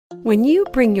When you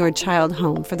bring your child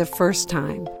home for the first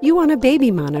time, you want a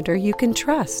baby monitor you can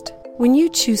trust. When you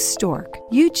choose Stork,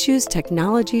 you choose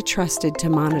technology trusted to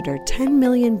monitor 10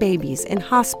 million babies in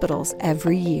hospitals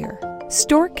every year.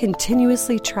 Stork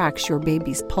continuously tracks your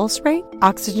baby's pulse rate,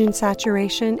 oxygen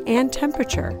saturation, and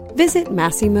temperature. Visit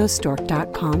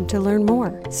MassimoStork.com to learn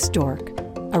more. Stork,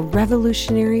 a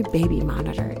revolutionary baby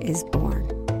monitor, is born.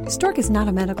 Stork is not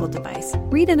a medical device.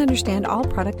 Read and understand all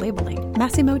product labeling.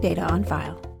 Massimo data on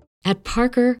file. At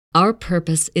Parker, our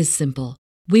purpose is simple.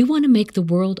 We want to make the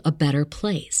world a better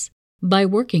place by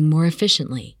working more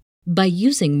efficiently, by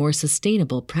using more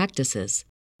sustainable practices,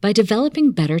 by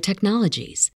developing better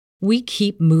technologies. We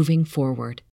keep moving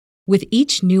forward. With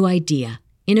each new idea,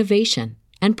 innovation,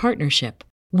 and partnership,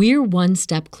 we're one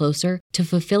step closer to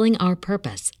fulfilling our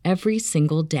purpose every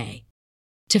single day.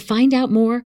 To find out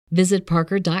more, visit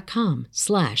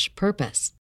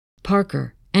parker.com/purpose.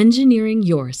 Parker, engineering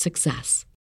your success.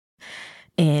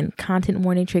 And content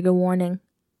warning, trigger warning,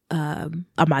 I'm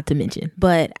about to mention.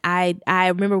 But I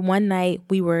remember one night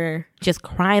we were just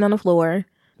crying on the floor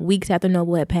weeks after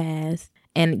Noble had passed.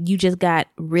 And you just got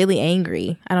really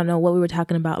angry. I don't know what we were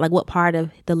talking about, like what part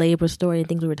of the labor story and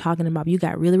things we were talking about. You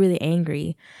got really, really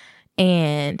angry.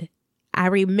 And I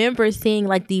remember seeing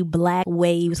like the black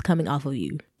waves coming off of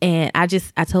you. And I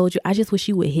told you, I just wish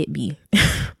you would hit me.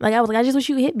 Like, I was like, I just wish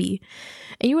you would hit me.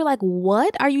 And you were like,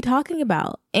 what are you talking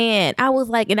about? And I was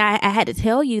like, and I had to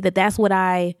tell you that that's what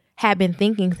I had been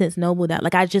thinking since Noble died.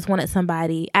 Like, I just wanted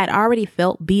somebody, I'd already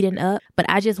felt beaten up, but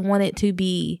I just want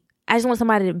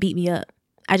somebody to beat me up.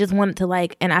 I just wanted to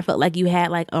like, and I felt like you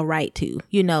had like a right to,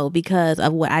 you know, because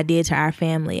of what I did to our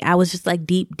family. I was just like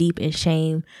deep in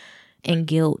shame and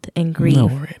guilt and grief. No,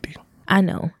 Randy. I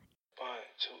know. 1,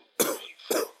 2, 3,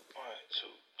 4. 1, 2,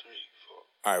 3,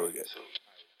 4. All right, we're good.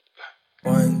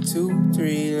 1, 2,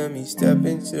 3, let me step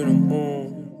into the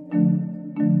moon.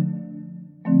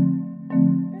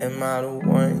 Am I the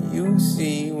one you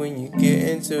see when you get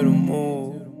into the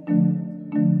mood?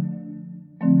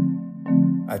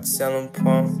 I tell them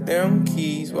pump them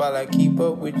keys while I keep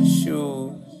up with the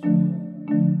shoes.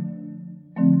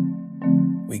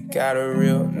 We got a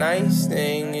real nice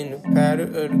thing in the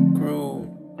pattern of the groove.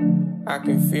 I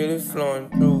can feel it flowing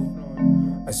through.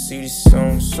 I see the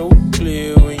song so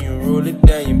clear when you roll it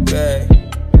down your back.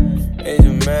 It's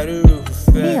a matter of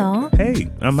fact. Hey y'all. Hey,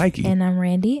 I'm Mikey. And I'm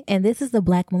Randy. And this is the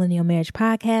Black Millennial Marriage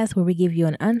Podcast, where we give you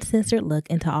an uncensored look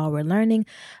into all we're learning,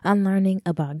 unlearning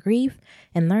about grief,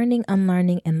 and learning,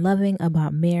 unlearning, and loving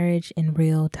about marriage in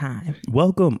real time.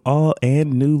 Welcome all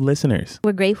and new listeners.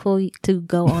 We're grateful to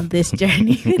go on this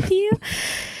journey with you.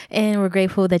 And we're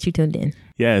grateful that you tuned in.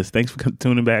 Yes, thanks for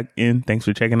tuning back in. Thanks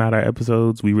for checking out our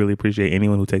episodes. We really appreciate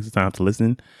anyone who takes the time to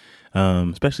listen,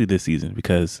 especially this season,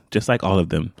 because just like all of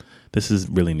them, this is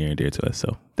really near and dear to us.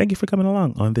 So thank you for coming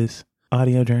along on this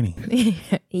audio journey.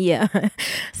 Yeah.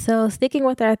 So sticking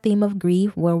with our theme of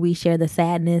grief, where we share the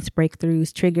sadness,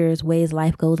 breakthroughs, triggers, ways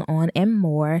life goes on, and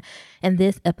more. In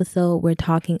this episode, we're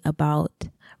talking about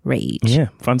rage. Yeah,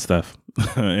 fun stuff.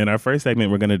 In our first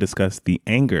segment, we're going to discuss the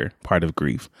anger part of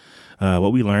grief,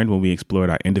 what we learned when we explored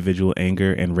our individual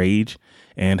anger and rage,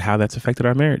 and how that's affected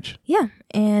our marriage. Yeah.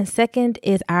 And second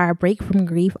is our break from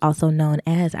grief, also known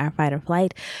as our fight or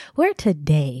flight, where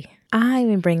today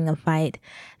I'm bringing a fight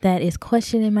that is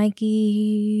questioning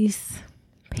Mikey's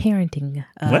parenting.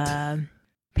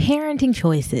 Parenting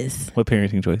choices. What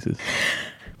parenting choices?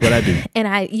 What I do?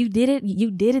 And you did it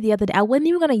the other day. I wasn't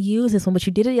even going to use this one, but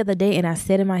you did it the other day, and I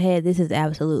said in my head, this is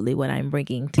absolutely what I'm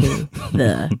bringing to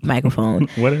the microphone.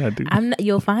 What did I do?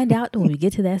 You'll find out when we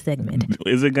get to that segment.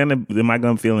 Am I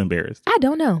going to feel embarrassed? I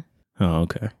don't know. Oh,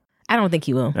 okay. I don't think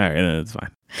you will. All right, that's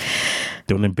fine.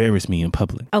 Don't embarrass me in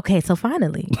public. Okay, so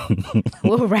finally,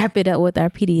 we'll wrap it up with our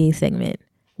PDA segment,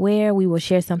 where we will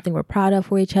share something we're proud of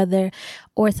for each other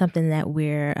or something that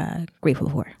we're grateful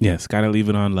for. Yes, gotta leave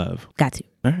it on love. Got to.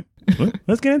 All right, well,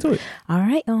 let's get into it. All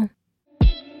right,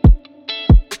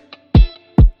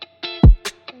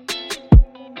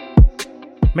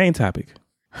 Main topic.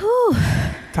 Whew.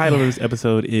 Title of this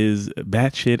episode is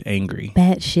Batshit Angry.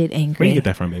 Batshit Angry. Where you get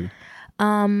that from, baby?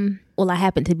 Well, I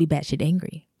happen to be batshit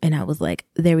angry, and I was like,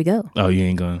 there we go. Oh, you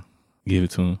ain't gonna give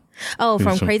it to him? Oh,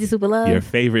 from Crazy Super Love? Your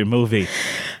favorite movie.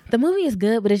 The movie is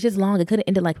good, but it's just long. It could have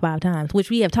ended like 5 times,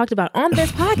 which we have talked about on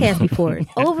this podcast before.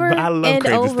 Over and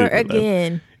over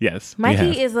again. Yes.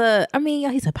 Mikey is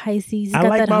he's a Pisces. He's I got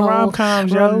like that my whole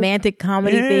rom-coms, romantic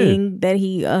comedy thing that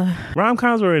he...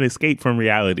 Rom-coms were an escape from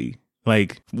reality.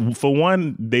 Like, for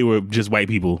one, they were just white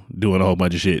people doing a whole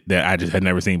bunch of shit that I just had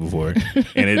never seen before.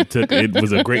 And it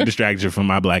was a great distraction from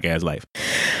my black ass life.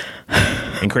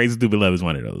 And Crazy Stupid Love is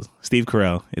one of those. Steve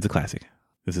Carell, it's a classic.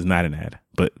 This is not an ad,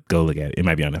 but go look at it. It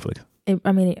might be on Netflix.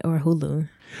 Or Hulu.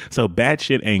 So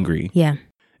Batshit Angry Yeah.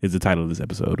 is the title of this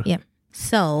episode. Yeah.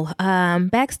 So,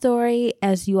 backstory,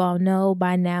 as you all know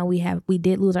by now, we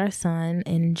did lose our son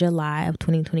in July of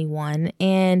 2021,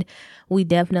 and we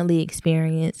definitely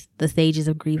experienced the stages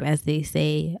of grief, as they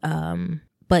say.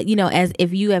 But as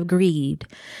if you have grieved,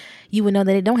 you would know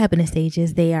that it don't happen in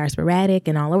stages. They are sporadic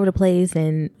and all over the place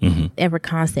and ever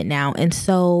constant now. And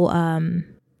so,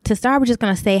 to start, we're just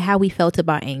going to say how we felt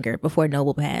about anger before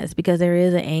Noble passed, because there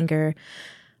is an anger,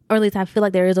 or at least I feel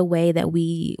like there is a way that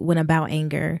we went about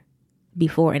anger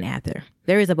before and after.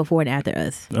 There is a before and after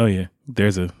us. Oh yeah,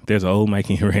 there's a old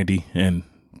Mikey and Randy and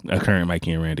a current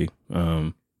Mikey and Randy.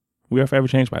 We are forever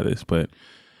changed by this, but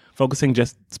focusing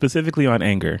just specifically on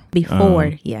anger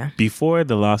before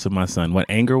the loss of my son, what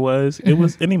anger was, it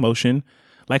was an emotion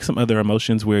like some other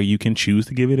emotions where you can choose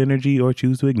to give it energy or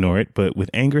choose to ignore it. But with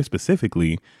anger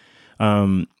specifically,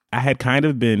 I had kind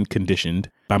of been conditioned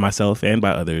by myself and by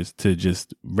others to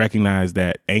just recognize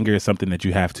that anger is something that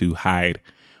you have to hide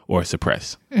or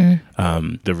suppress.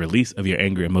 The release of your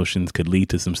anger emotions could lead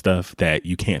to some stuff that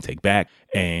you can't take back.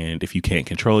 And if you can't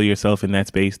control yourself in that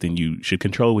space, then you should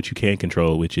control what you can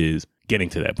control, which is getting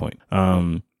to that point.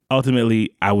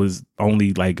 Ultimately, I was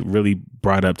only really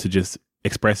brought up to just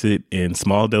express it in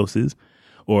small doses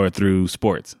or through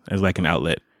sports as an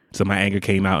outlet. So my anger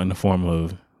came out in the form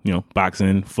of,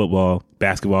 boxing, football,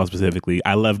 basketball specifically.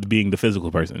 I loved being the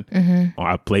physical person.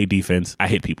 I played defense. I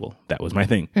hit people. That was my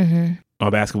thing. On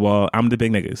basketball, I'm the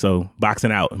big nigga. So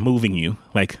boxing out, moving you,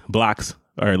 blocks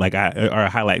are are a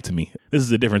highlight to me. This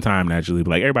is a different time naturally,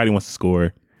 but everybody wants to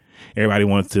score. Everybody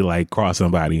wants to cross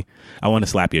somebody. I want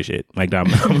to slap your shit. I'm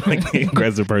the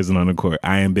aggressive person on the court.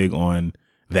 I am big on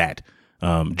that.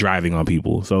 Driving on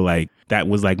people. So that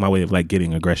was my way of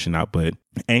getting aggression out. But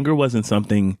anger wasn't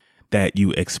something that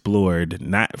you explored,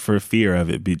 not for fear of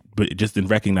it, but just in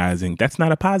recognizing that's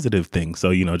not a positive thing.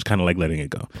 So, just kind of letting it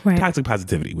go. Right. Toxic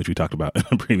positivity, which we talked about in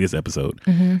a previous episode.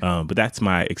 But that's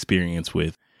my experience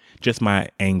with just my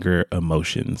anger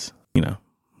emotions.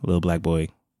 Little black boy,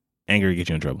 anger get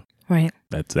you in trouble. Right.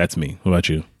 That's me. What about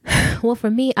you? Well,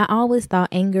 for me, I always thought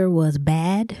anger was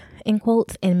bad, in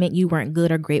quotes, and meant you weren't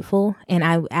good or grateful. And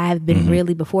I've been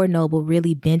really, before Noble,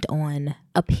 really bent on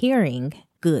appearing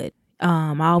good.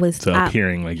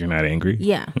 Appearing like you're not angry?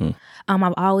 Yeah.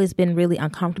 I've always been really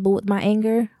uncomfortable with my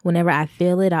anger. Whenever I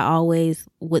feel it, I always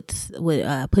would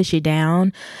push it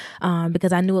down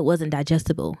because I knew it wasn't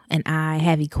digestible. And I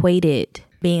have equated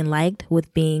being liked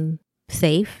with being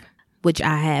safe, which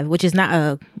I have, which is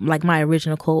not my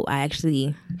original quote. I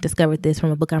actually discovered this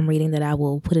from a book I'm reading that I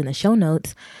will put in the show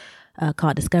notes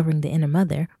called Discovering the Inner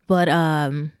Mother. But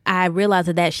I realized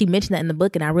that she mentioned that in the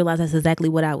book, and I realized that's exactly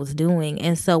what I was doing.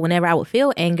 And so whenever I would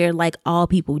feel anger, like all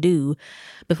people do,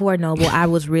 before Noble, I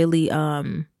was really,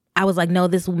 I was like, no,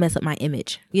 this will mess up my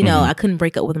image. I couldn't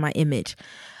break up with my image.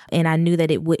 And I knew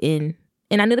that it wouldn't.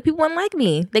 And I knew that people wouldn't like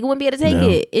me. They wouldn't be able to take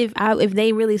it if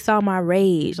they really saw my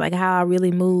rage, how I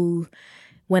really move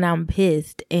when I'm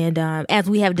pissed. And as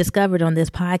we have discovered on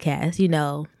this podcast,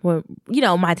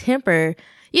 my temper,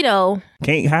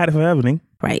 can't hide it forever.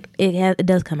 Right, it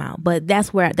does come out, but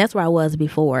that's where I was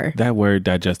before. That word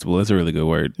digestible is a really good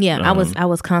word. Yeah, I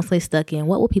was constantly stuck in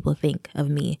what will people think of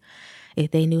me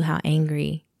if they knew how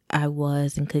angry I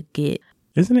was and could get.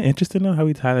 Isn't it interesting though how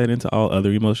we tie that into all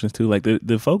other emotions too?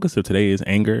 The focus of today is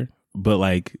anger, but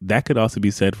that could also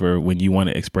be said for when you want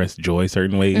to express joy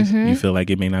certain ways. You feel like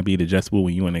it may not be digestible.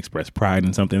 When you want to express pride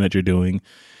in something that you're doing,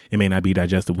 it may not be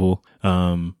digestible.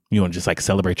 You want to just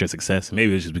celebrate your success.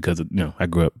 Maybe it's just because I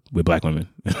grew up with black women.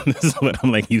 This is what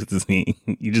I'm used to seeing.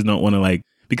 You just don't want to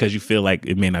because you feel like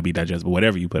it may not be digestible,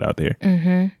 whatever you put out there.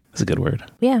 That's a good word.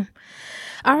 Yeah.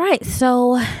 All right.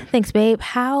 So thanks, babe.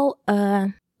 How,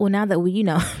 well, now that we,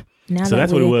 now so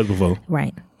that's what it was before.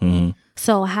 Right.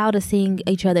 So how does seeing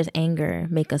each other's anger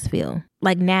make us feel?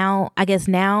 Now, I guess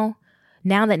now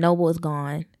that Noble is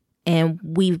gone and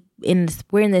we're in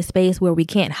this space where we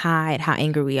can't hide how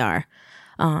angry we are.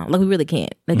 We really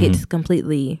can't. It's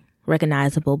completely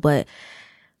recognizable. But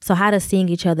so how does seeing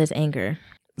each other's anger?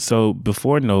 So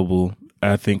before Noble,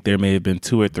 I think there may have been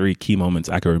 2 or 3 key moments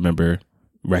I can remember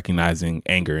recognizing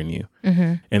anger in you.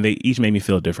 And they each made me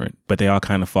feel different, but they all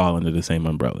kind of fall under the same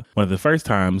umbrella. One of the first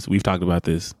times we've talked about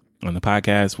this on the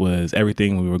podcast was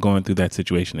everything when we were going through that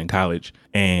situation in college.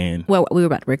 And well, we were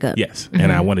about to break up. Yes.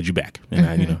 And I wanted you back. And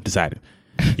I, decided.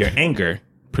 Your anger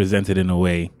presented in a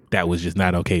way that was just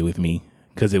not okay with me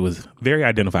because it was very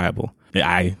identifiable.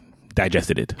 I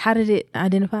digested it. How did it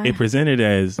identify? It presented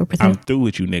as, I'm through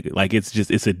with you, nigga. Like,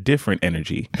 it's a different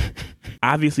energy.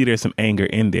 Obviously, there's some anger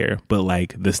in there, but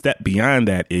like the step beyond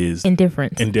that is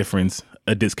indifference,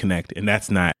 a disconnect. And that's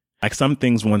not, like, some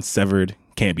things once severed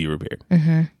can't be repaired.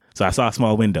 Mm-hmm. So I saw a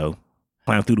small window,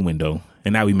 climbed through the window,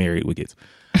 and now we married with kids.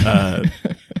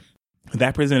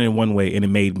 That presented in one way, and it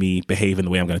made me behave in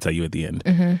the way I'm going to tell you at the end.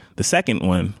 Mm-hmm. The second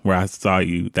one, where I saw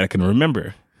you, that I can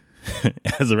remember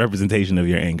as a representation of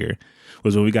your anger,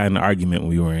 was when we got in an argument when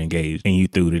we were engaged, and you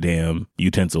threw the damn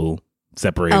utensil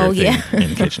separator thing in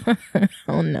the kitchen.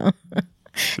 Oh, no.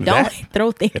 Don't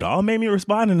throw things. It all made me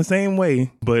respond in the same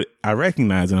way, but I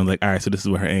recognized it. And I was like, all right, so this is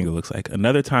what her anger looks like.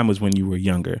 Another time was when you were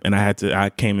younger, and I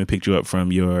came and picked you up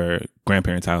from your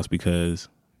grandparents' house because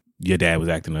your dad was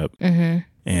acting up. Mm-hmm.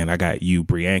 And I got you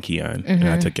Brianki on, and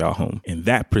I took y'all home. And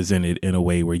that presented in a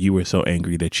way where you were so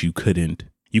angry that you couldn't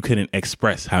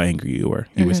express how angry you were.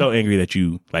 You were so angry that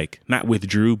you, like, not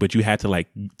withdrew, but you had to, like,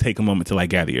 take a moment to,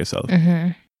 like, gather yourself.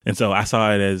 Mm-hmm. And so I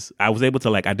saw it as, I was able to,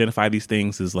 like, identify these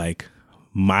things as, like,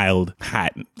 mild,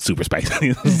 hot, super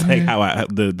spicy. It's like how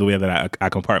the way that I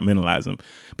compartmentalize them.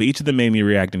 But each of them made me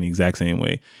react in the exact same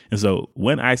way. And so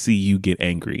when I see you get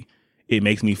angry, it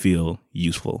makes me feel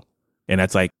useful. And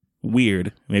that's, like,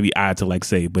 weird, maybe odd to, like,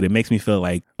 say, but it makes me feel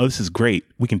like, oh, this is great.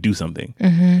 We can do something.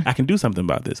 Mm-hmm. I can do something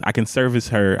about this. I can service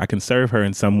her. I can serve her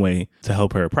in some way to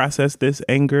help her process this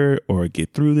anger or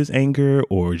get through this anger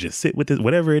or just sit with this.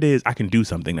 Whatever it is, I can do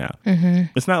something now. Mm-hmm.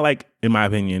 It's not like, in my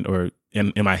opinion, or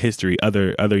in my history,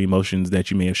 other emotions that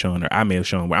you may have shown or I may have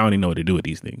shown where I don't even know what to do with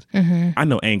these things. Mm-hmm. I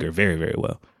know anger very, very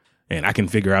well. And I can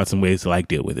figure out some ways to, like,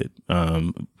 deal with it.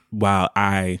 While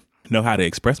I know how to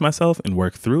express myself and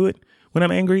work through it, when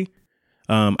I'm angry,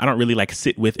 I don't really, like,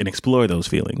 sit with and explore those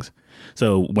feelings.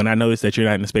 So when I notice that you're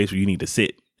not in a space where you need to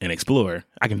sit and explore,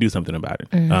 I can do something about it.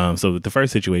 Mm-hmm. So the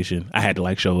first situation, I had to,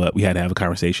 like, show up. We had to have a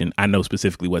conversation. I know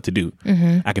specifically what to do.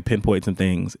 Mm-hmm. I could pinpoint some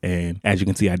things. And as you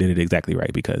can see, I did it exactly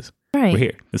right because we're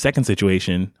here. The second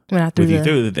situation, with you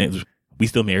through the things, we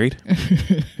still married.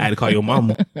 I had to call your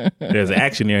mama. There's an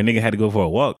action there. A nigga had to go for a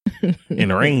walk in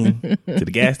the rain to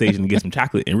the gas station to get some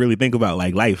chocolate and really think about,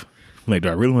 like, life. I'm like, do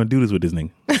I really want to do this with this nigga?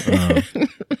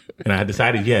 And I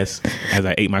decided yes, as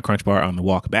I ate my Crunch Bar on the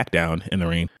walk back down in the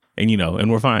rain. And, you know,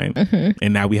 and we're fine. Mm-hmm.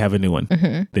 And now we have a new one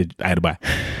that I had to buy.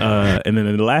 And then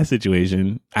in the last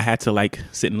situation, I had to, like,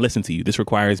 sit and listen to you. This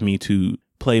requires me to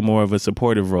play more of a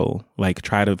supportive role, like,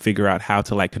 try to figure out how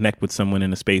to, like, connect with someone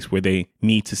in a space where they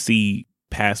need to see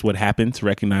past what happened to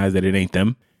recognize that it ain't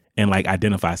them. And, like,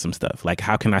 identify some stuff. Like,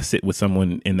 how can I sit with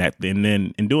someone in that? And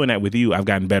then in doing that with you, I've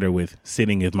gotten better with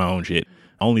sitting with my own shit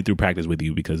only through practice with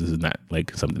you, because this is not,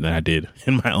 like, something that I did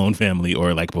in my own family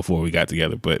or, like, before we got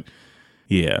together. But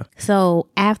yeah. So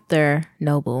after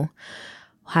Noble,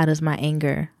 how does my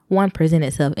anger, one, present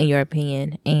itself in your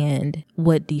opinion? And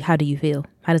how do you feel?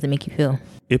 How does it make you feel?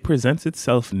 It presents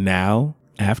itself now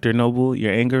after Noble.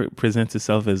 Your anger presents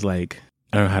itself as, like,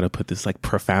 I don't know how to put this, like,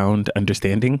 profound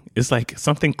understanding. It's like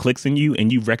something clicks in you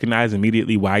and you recognize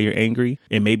immediately why you're angry.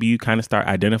 And maybe you kind of start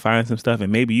identifying some stuff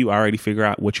and maybe you already figure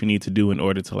out what you need to do in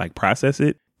order to, like, process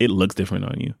it. It looks different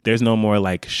on you. There's no more,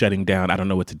 like, shutting down. I don't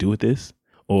know what to do with this,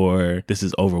 or this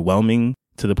is overwhelming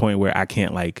to the point where I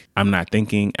can't, like, I'm not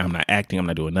thinking, I'm not acting, I'm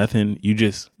not doing nothing. It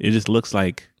just looks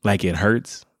like it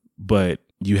hurts, but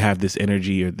you have this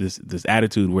energy or this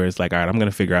attitude where it's like, all right, I'm going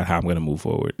to figure out how I'm going to move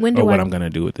forward what I'm going to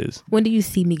do with this. When do you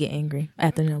see me get angry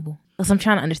after Noble? Because I'm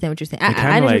trying to understand what you're saying.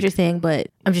 I know what you're saying, but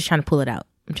I'm just trying to pull it out.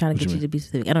 I'm trying to get you to be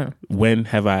specific. I don't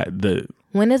know.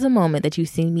 When is a moment that you've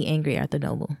seen me angry after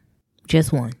Noble?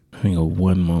 Just one. I think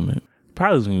one moment.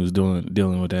 Probably when he was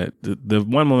dealing with that. The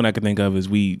one moment I can think of is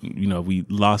we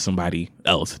lost somebody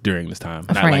else during this time.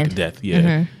 Not like death. Yeah.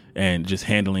 Mm-hmm. And just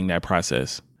handling that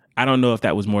process. I don't know if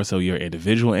that was more so your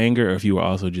individual anger or if you were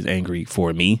also just angry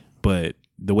for me, but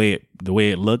the way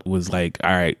it looked was like, all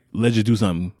right, let's just do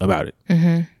something about it.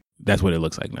 Mm-hmm. That's what it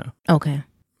looks like now. Okay.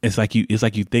 It's like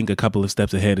you think a couple of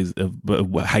steps ahead of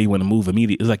how you want to move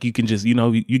immediately. It's like you can just,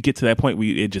 you get to that point where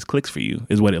it just clicks for you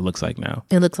is what it looks like now.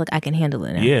 It looks like I can handle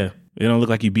it now. Yeah. It don't look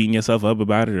like you beating yourself up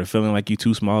about it or feeling like you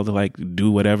too small to, like,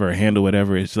 do whatever or handle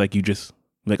whatever. It's like you just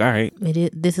like, all right.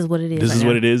 This is what it is. This is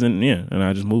what it is. And yeah, and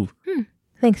I just move.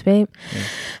 Thanks, babe. Yeah.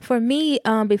 For me,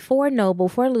 before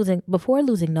losing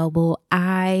Noble,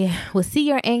 I would see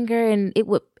your anger and it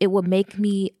would make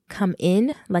me come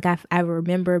in. Like I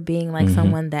remember being like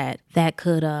someone that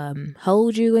could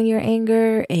hold you in your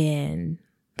anger and,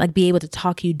 like, be able to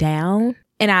talk you down.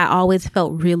 And I always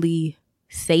felt really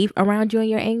safe around you in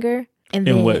your anger. And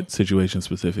in what situation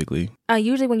specifically?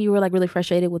 Usually when you were, like, really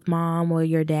frustrated with mom or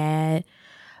your dad.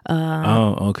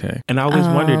 Okay. And I always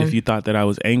wondered if you thought that I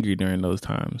was angry during those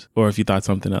times, or if you thought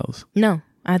something else. No,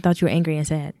 I thought you were angry and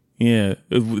sad. Yeah,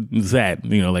 sad,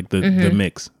 like the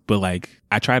mix. But like,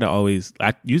 I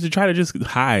used to try to just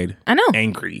hide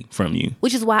angry from you.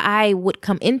 Which is why I would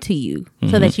come into you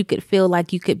so that you could feel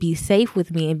like you could be safe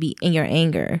with me and be in your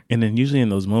anger. And then usually in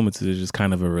those moments, it's just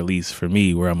kind of a release for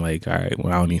me where I'm like, all right,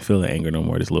 well, I don't even feel the anger no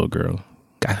more. This little girl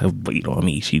got her weight on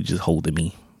me. She just holding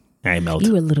me. I melted.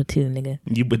 You were little too, nigga.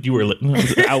 You were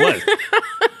I was.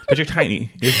 But you're tiny.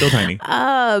 You're still tiny.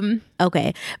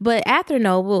 Okay. But after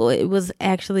Noble, it was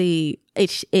actually,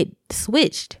 it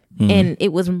switched. And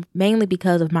it was mainly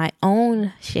because of my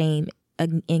own shame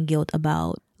and guilt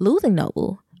about losing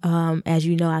Noble. As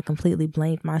you know, I completely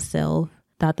blamed myself.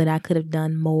 Thought that I could have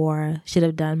done more, should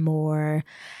have done more.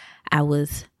 I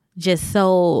was just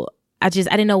I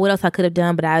didn't know what else I could have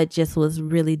done, but I just was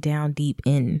really down deep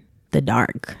in the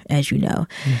dark, as you know.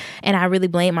 And I really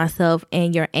blamed myself,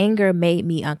 and your anger made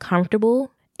me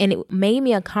uncomfortable. And it made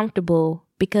me uncomfortable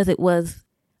because it was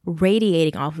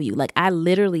radiating off of you. Like, I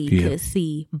literally could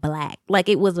see black. Like,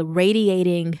 it was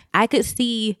radiating. I could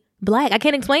see black. I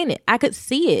can't explain it. I could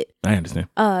see it. I understand.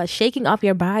 Shaking off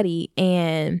your body.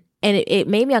 And it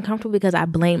made me uncomfortable because I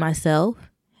blamed myself.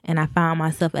 And I found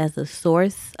myself as the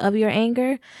source of your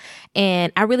anger.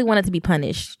 And I really wanted to be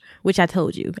punished, which I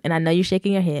told you. And I know you're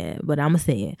shaking your head, but I'm going to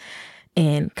say it.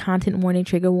 And content warning,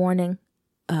 trigger warning,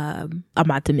 I'm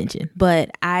about to mention.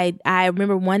 But I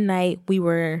remember one night we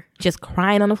were just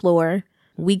crying on the floor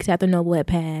weeks after Noble had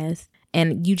passed.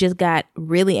 And you just got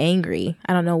really angry.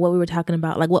 I don't know what we were talking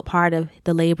about, like what part of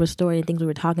the labor story and things we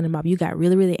were talking about. But you got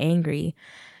really, really angry.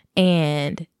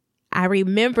 And I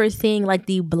remember seeing like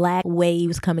the black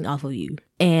waves coming off of you.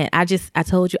 And I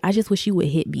told you, I just wish you would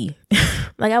hit me.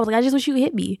 Like, I was like, I just wish you would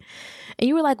hit me. And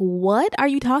you were like, what are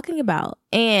you talking about?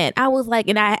 And I was like,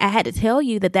 and I had to tell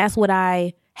you that that's what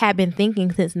I had been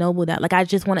thinking since Noble died. Like, I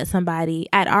just wanted somebody,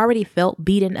 I'd already felt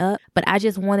beaten up, but I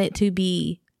just wanted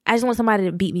somebody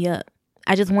to beat me up.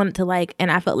 I just wanted to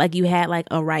and I felt like you had like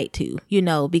a right to,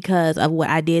 because of what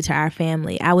I did to our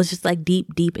family. I was just like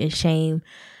deep, deep in shame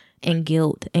and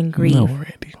guilt and grief. No,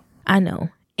 Randy. I know.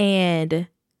 And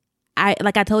I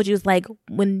told you, it's like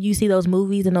when you see those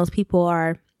movies and those people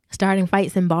are starting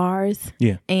fights in bars.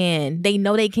 Yeah. And they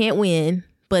know they can't win,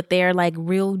 but they're like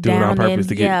real do down and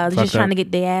just trying to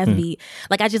get their ass beat.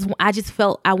 Like, I just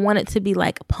felt I wanted to be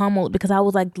like pummeled because I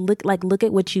was like, look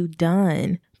at what you've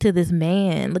done to this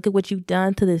man. Look at what you've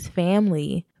done to this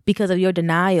family. Because of your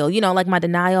denial, like my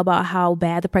denial about how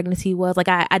bad the pregnancy was. Like,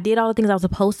 I did all the things I was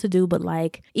supposed to do, but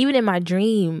like, even in my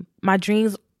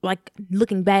dreams, like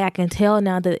looking back, I can tell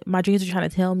now that my dreams were trying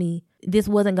to tell me this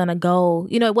wasn't going to go,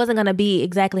 it wasn't going to be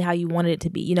exactly how you wanted it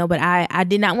to be, but I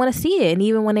did not want to see it. And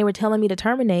even when they were telling me to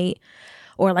terminate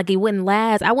or like it wouldn't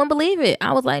last, I wouldn't believe it.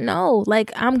 I was like, no,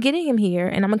 like I'm getting him here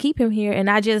and I'm gonna keep him here. And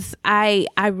I felt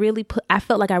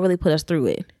like I really put us through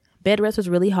it. Bed rest was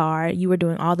really hard. You were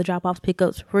doing all the drop-offs,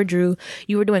 pickups for Drew.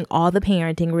 You were doing all the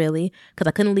parenting, really, because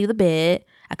I couldn't leave the bed.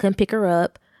 I couldn't pick her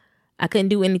up. I couldn't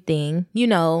do anything,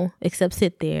 except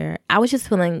sit there. I was just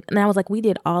feeling, and I was like, we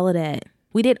did all of that.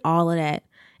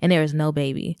 And there is no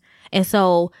baby. And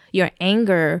so your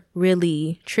anger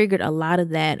really triggered a lot of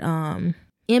that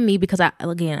in me because I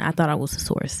thought I was the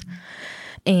source.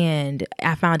 And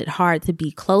I found it hard to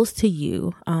be close to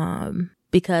you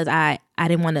because I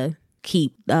didn't want to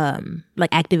keep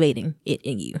activating it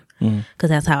in you because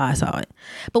that's how I saw it.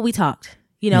 But we talked,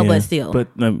 but still. But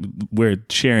we're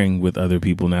sharing with other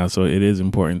people now, so it is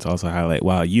important to also highlight,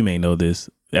 while you may know this,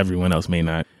 everyone else may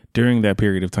not. During that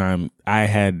period of time, I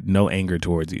had no anger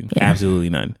towards you. Yeah.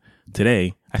 Absolutely none.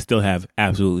 Today, I still have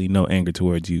absolutely no anger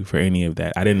towards you for any of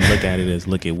that. I didn't look at it as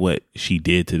look at what she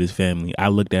did to this family. I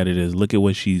looked at it as look at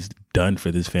what she's done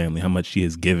for this family, how much she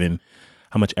has given,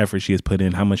 how much effort she has put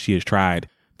in, how much she has tried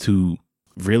to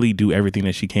really do everything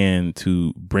that she can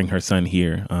to bring her son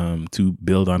here, to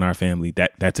build on our family.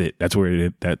 That's it. That's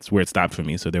where it stopped for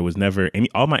me. So there was never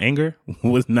all my anger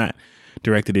was not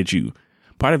directed at you.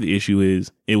 Part of the issue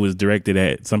is it was directed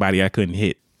at somebody I couldn't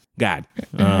hit, God,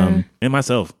 and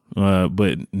myself.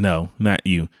 But no, not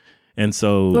you. And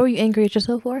so, what were you angry at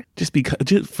yourself for? Just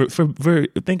for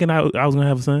thinking I was gonna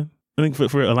have a son. I think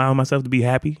for allowing myself to be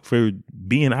happy, for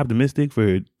being optimistic,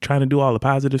 for trying to do all the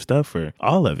positive stuff, for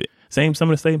all of it. Some of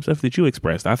the same stuff that you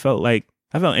expressed. I felt like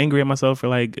I felt angry at myself for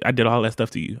like, I did all that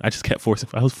stuff to you. I just kept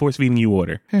I was force feeding you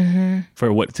water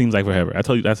for what seems like forever. I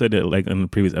said that like in the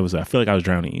previous episode, I feel like I was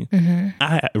drowning you.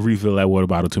 I refill that water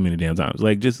bottle too many damn times.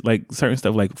 Like just like certain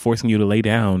stuff, like forcing you to lay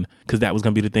down because that was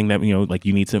going to be the thing that, you know, like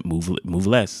you need to move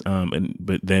less.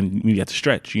 But then you have to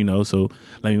stretch, you know, so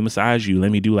let me massage you.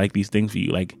 Let me do like these things for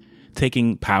you. Like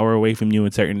taking power away from you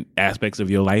in certain aspects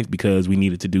of your life because we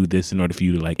needed to do this in order for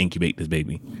you to like incubate this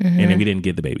baby. And then we didn't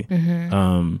get the baby.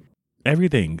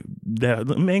 Everything that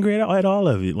I'm angry at all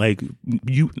of it. Like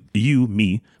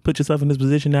me, put yourself in this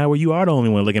position now where you are the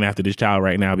only one looking after this child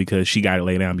right now because she got to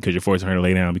lay down, because you're forcing her to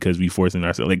lay down, because we forcing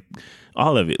ourselves. Like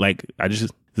all of it. Like I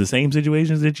just the same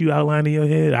situations that you outlined in your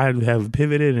head. I have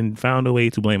pivoted and found a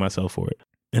way to blame myself for it,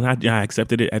 and I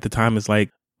accepted it at the time. It's like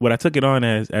what I took it on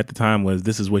as at the time was,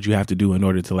 this is what you have to do in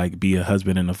order to like be a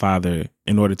husband and a father,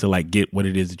 in order to like get what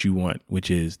it is that you want,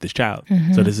 which is this child.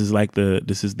 So this is like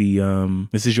this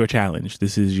is your challenge.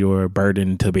 This is your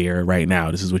burden to bear right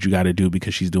now. This is what you got to do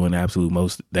because she's doing the absolute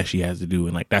most that she has to do.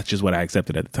 And like, that's just what I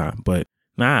accepted at the time. But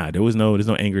there's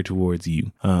no anger towards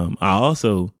you. I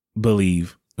also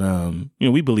believe,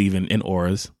 we believe in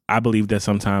auras. I believe that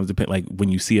sometimes, like when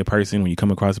you see a person, when you come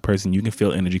across a person, you can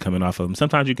feel energy coming off of them.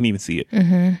 Sometimes you can even see it.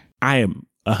 I am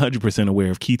 100%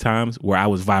 aware of key times where I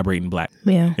was vibrating black.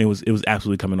 Yeah, it was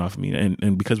absolutely coming off of me.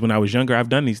 And because when I was younger, I've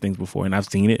done these things before, and I've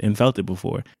seen it and felt it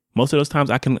before. Most of those times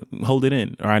I can hold it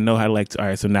in, or I know how to all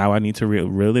right, so now I need to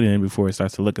reel it in before it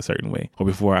starts to look a certain way, or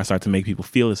before I start to make people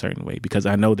feel a certain way, because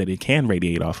I know that it can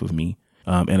radiate off of me.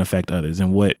 And affect others.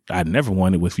 And what I never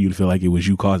wanted was for you to feel like it was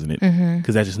you causing it,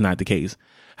 because that's just not the case.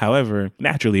 However,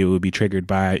 naturally, it would be triggered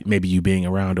by maybe you being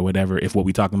around or whatever, if what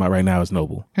we're talking about right now is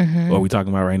noble. Or what we're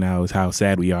talking about right now is how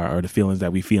sad we are, or the feelings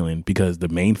that we're feeling. Because the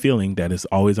main feeling that is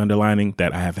always underlining,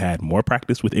 that I have had more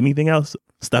practice with anything else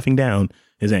stuffing down,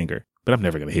 is anger. But I'm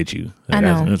never going to hit you. Like, I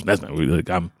know. That's not really, like,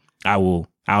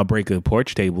 I'll break a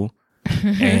porch table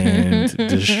and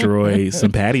destroy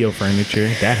some patio furniture.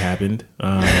 That happened.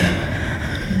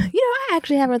 I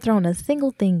actually haven't thrown a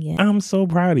single thing yet. I'm so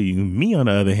proud of you. Me, on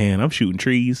the other hand, I'm shooting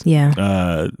trees. Yeah.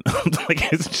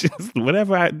 Like it's just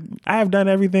whatever. I have done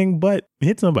everything but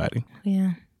hit somebody.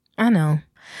 Yeah, I know.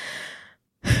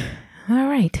 All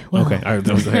right. Well. Okay. All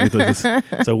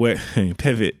right. So what?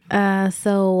 Pivot. Yeah.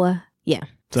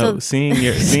 So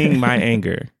seeing my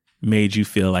anger made you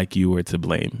feel like you were to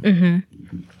blame.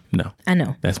 No, I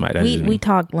know. That's we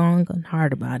talked long and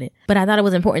hard about it, but I thought it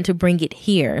was important to bring it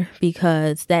here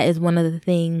because that is one of the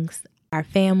things our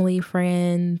family,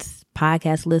 friends,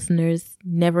 podcast listeners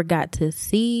never got to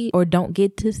see or don't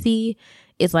get to see.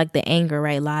 It's like the anger,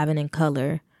 right? Live and in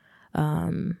color.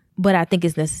 But I think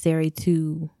it's necessary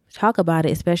to talk about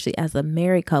it, especially as a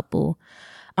married couple.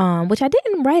 Which I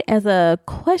didn't write as a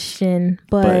question,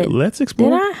 but let's explore.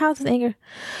 Did I? How's anger?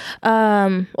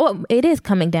 Well, it is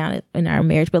coming down in our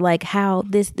marriage, but like how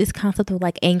this concept of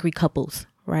like angry couples,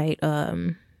 right?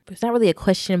 It's not really a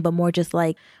question, but more just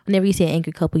like whenever you say an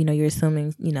angry couple, you're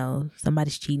assuming,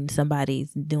 somebody's cheating, somebody's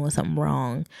doing something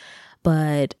wrong.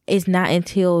 But it's not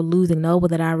until losing Noble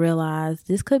that I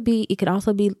realized it could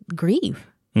also be grief,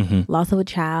 loss of a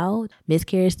child,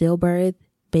 miscarriage, stillbirth,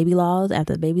 baby loss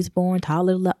after the baby's born,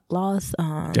 toddler loss. There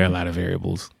are a lot of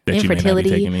variables that infertility.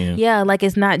 You may not be taking in. Yeah, like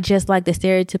it's not just like the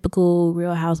stereotypical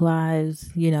Real Housewives,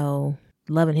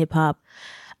 Love and Hip Hop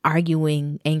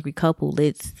arguing angry couple.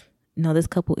 It's this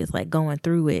couple is like going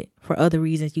through it for other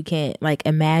reasons you can't like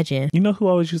imagine. You know who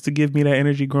always used to give me that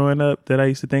energy growing up that I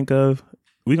used to think of?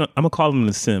 I'm gonna call them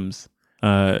the Sims.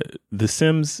 The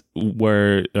Sims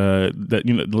were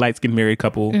the light skinned married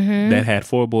couple that had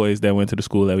 4 boys that went to the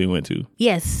school that we went to.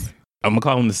 Yes. I'm gonna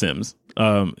call them the Sims.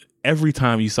 Every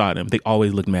time you saw them, they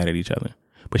always looked mad at each other.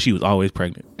 But she was always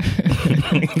pregnant.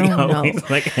 Always,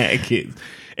 like had kids.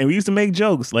 And we used to make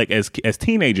jokes. Like as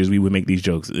teenagers, we would make these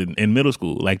jokes in middle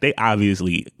school. Like they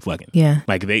obviously fucking. Yeah.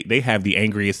 Like they have the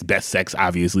angriest, best sex,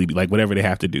 obviously. Like whatever they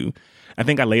have to do. I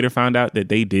think I later found out that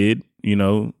they did,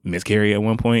 miscarry at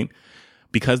one point.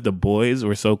 Because the boys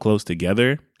were so close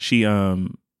together, she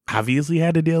obviously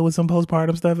had to deal with some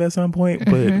postpartum stuff at some point,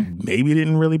 but maybe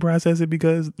didn't really process it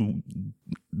because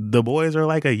the boys are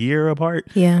like a year apart.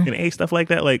 Yeah. And age, stuff like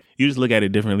that. Like you just look at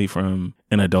it differently from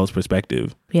an adult's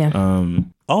perspective. Yeah.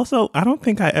 Also, I don't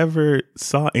think I ever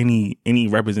saw any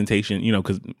representation,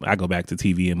 because I go back to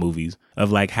TV and movies of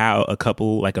like how a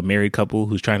couple, like a married couple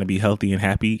who's trying to be healthy and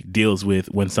happy deals with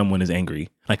when someone is angry,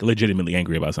 like legitimately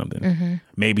angry about something.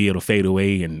 Maybe it'll fade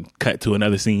away and cut to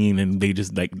another scene and they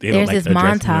just like, there's this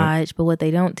montage, but what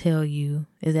they don't tell you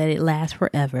is that it lasts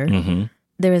forever.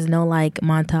 There is no like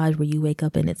montage where you wake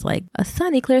up and it's like a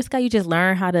sunny, clear sky. You just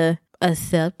learn how to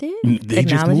Accept it. They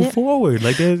just acknowledge move it. forward.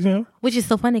 Like, there's, Which is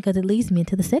so funny because it leads me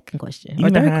into the second question You or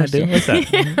know third how I do.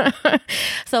 question. What's up?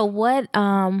 So what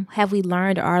have we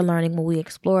learned or are learning when we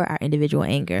explore our individual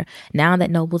anger? Now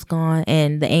that Noble's gone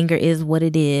and the anger is what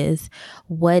it is,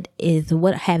 what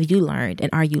have you learned and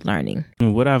are you learning?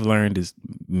 What I've learned is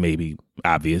maybe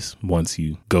obvious once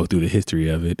you go through the history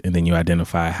of it and then you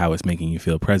identify how it's making you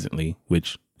feel presently,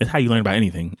 which is how you learn about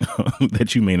anything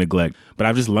that you may neglect. But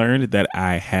I've just learned that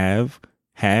I have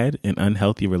had an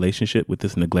unhealthy relationship with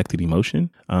this neglected emotion.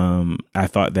 I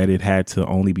thought that it had to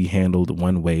only be handled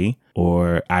one way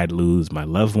or I'd lose my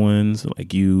loved ones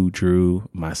like you, Drew,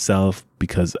 myself,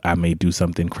 because I may do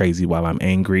something crazy while I'm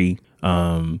angry.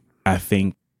 I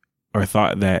think or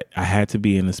thought that I had to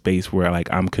be in a space where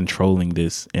like I'm controlling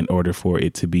this in order for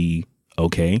it to be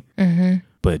okay. Mm-hmm.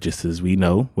 But just as we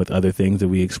know with other things that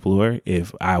we explore,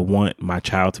 if I want my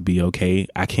child to be okay,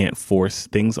 I can't force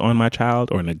things on my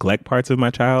child or neglect parts of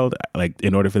my child. Like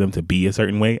in order for them to be a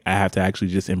certain way, I have to actually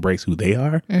just embrace who they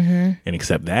are and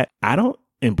accept that. I don't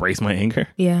embrace my anger.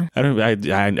 Yeah.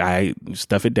 I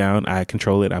stuff it down. I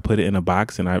control it. I put it in a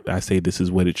box and I say this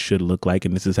is what it should look like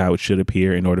and this is how it should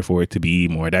appear in order for it to be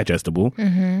more digestible.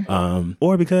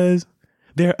 Or because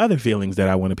there are other feelings that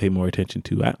I want to pay more attention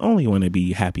to. I only want to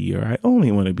be happy or I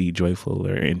only want to be joyful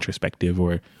or introspective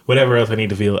or whatever else I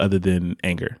need to feel other than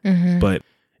anger. But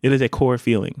it is a core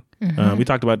feeling. We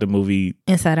talked about the movie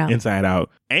Inside Out.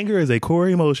 Anger is a core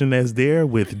emotion that's there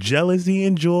with jealousy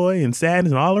and joy and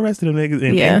sadness and all the rest of them niggas.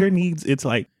 And anger needs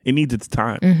its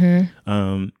time.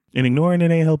 And ignoring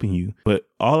it ain't helping you. But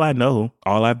all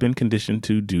I've been conditioned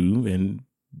to do and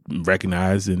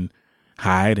recognize and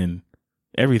hide and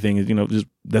everything is, just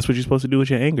that's what you're supposed to do with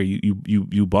your anger.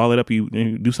 You ball it up, you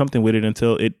do something with it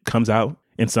until it comes out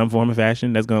in some form or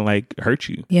fashion that's going to like hurt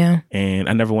you. Yeah. And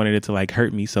I never wanted it to like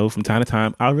hurt me. So from time to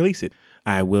time, I'll release it.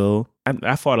 I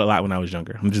fought a lot when I was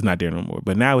younger. I'm just not there no more.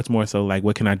 But now it's more so like,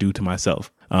 what can I do to myself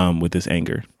with this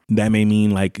anger? That may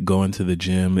mean like going to the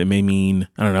gym. It may mean,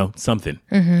 I don't know, something.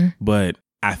 But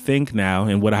I think now,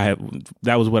 and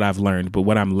that was what I've learned. But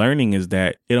what I'm learning is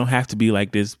that it don't have to be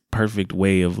like this perfect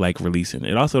way of like releasing.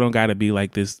 It also don't got to be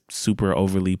like this super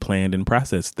overly planned and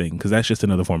processed thing, because that's just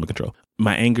another form of control.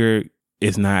 My anger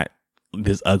is not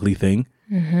this ugly thing.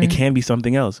 It can be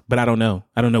something else, but I don't know.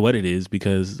 I don't know what it is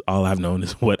because all I've known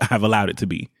is what I've allowed it to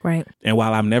be. Right. And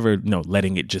while I'm never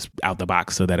letting it just out the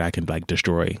box so that I can like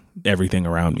destroy everything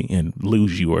around me and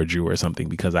lose you or Drew or something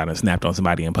because I done snapped on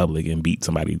somebody in public and beat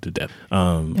somebody to death.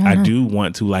 I do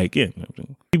want to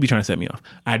you be trying to set me off.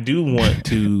 I do want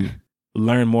to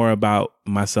learn more about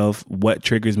myself, what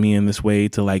triggers me in this way,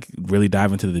 to like really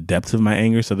dive into the depths of my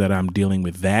anger so that I'm dealing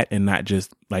with that and not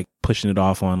just like pushing it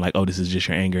off on like, oh, this is just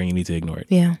your anger and you need to ignore it.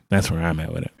 Yeah. That's where I'm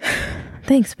at with it.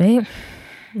 Thanks, babe.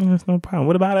 That's no problem.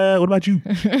 What about you?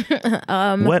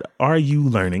 What are you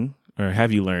learning or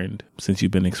have you learned since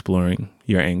you've been exploring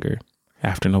your anger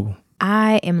after Noble?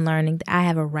 I am learning that I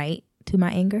have a right to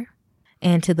my anger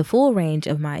and to the full range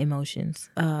of my emotions.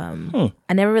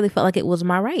 I never really felt like it was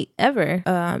my right ever,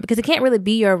 because it can't really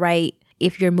be your right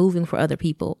if you're moving for other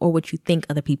people or what you think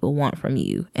other people want from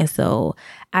you. And so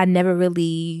I never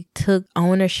really took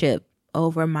ownership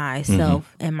over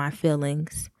myself and my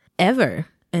feelings ever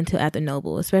until after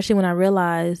Noble, especially when I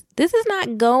realized this is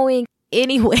not going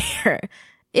anywhere.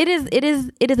 It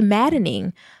is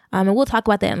maddening. And we'll talk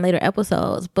about that in later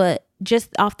episodes, but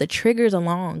just off the triggers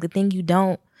alone, the things you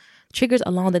don't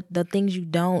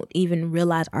even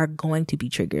realize are going to be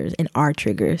triggers and are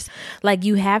triggers. Like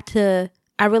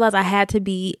I realized I had to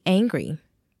be angry.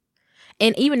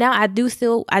 And even now I do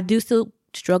still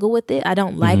struggle with it. I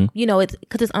don't like, it's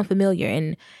because it's unfamiliar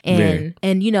and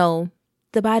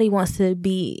the body wants to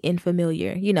be in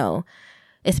familiar,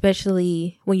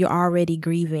 especially when you're already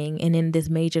grieving and in this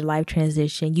major life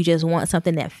transition. You just want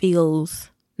something that feels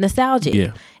nostalgic.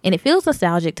 Yeah. And it feels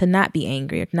nostalgic to not be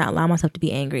angry or to not allow myself to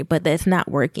be angry, but that's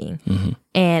not working.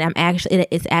 And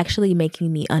it's actually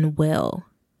making me unwell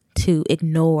to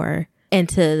ignore and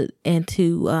to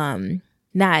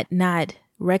not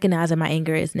recognize that my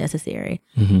anger is necessary.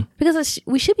 Because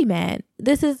we should be mad.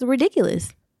 This is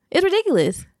ridiculous. It's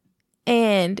ridiculous.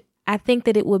 And I think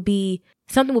that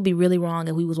something would be really wrong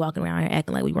if we was walking around here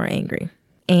acting like we weren't angry.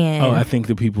 And I think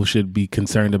that people should be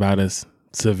concerned about us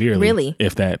severely, really,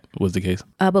 if that was the case.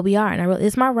 But we are, and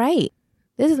it's my right.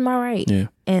 This is my right. Yeah.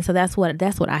 And so that's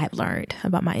what I have learned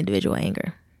about my individual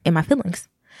anger and my feelings.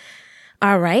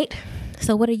 All right.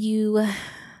 So what are you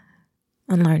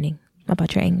unlearning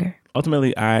about your anger?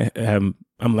 Ultimately, I'm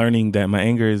learning that my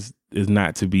anger is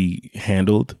not to be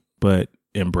handled, but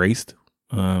embraced.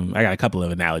 I got a couple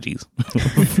of analogies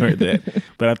for that.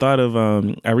 But I thought of,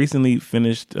 I recently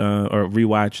finished or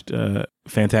rewatched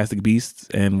Fantastic Beasts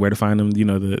and Where to Find Them, you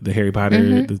know, the Harry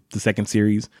Potter, the second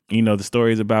series. You know, the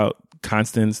story is about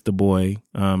Constance, the boy,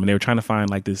 and they were trying to find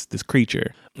like this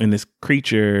creature. And this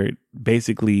creature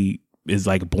basically is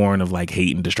like born of like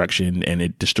hate and destruction, and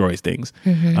it destroys things.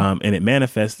 And it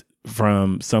manifests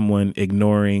from someone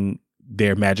ignoring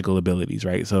their magical abilities,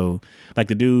 right? So like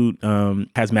the dude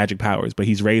has magic powers, but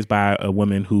he's raised by a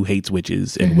woman who hates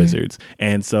witches and wizards.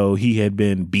 And so he had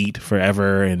been beat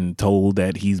forever and told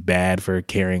that he's bad for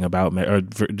caring about or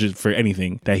for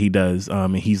anything that he does.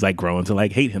 And he's like growing to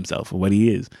like hate himself for what he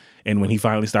is. And when he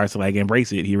finally starts to like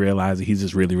embrace it, he realizes that he's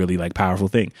this really, really like powerful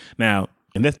thing. Now,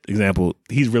 in this example,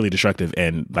 he's really destructive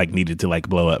and like needed to like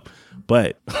blow up.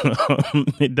 But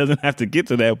it doesn't have to get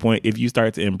to that point if you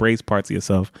start to embrace parts of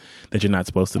yourself that you're not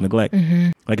supposed to neglect.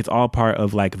 Like it's all part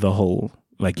of like the whole.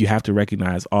 Like you have to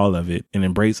recognize all of it and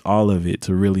embrace all of it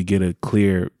to really get a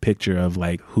clear picture of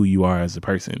like who you are as a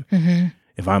person.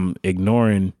 If I'm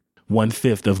ignoring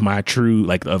 1/5 of my true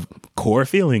like of core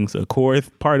feelings, a core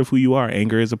part of who you are,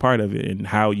 anger is a part of it, and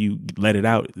how you let it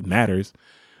out matters.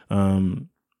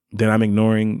 Then I'm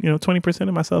ignoring, 20%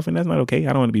 of myself, and that's not okay.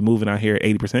 I don't want to be moving out here at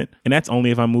 80%. And that's only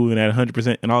if I'm moving at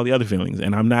 100% in all the other feelings.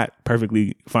 And I'm not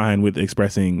perfectly fine with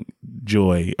expressing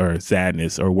joy or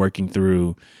sadness or working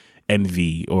through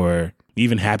envy or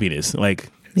even happiness. Like,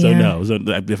 so no. So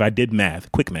if I did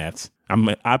quick maths, I'm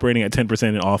operating at 10%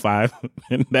 in all 5.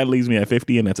 And that leaves me at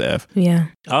 50, and that's F. Yeah.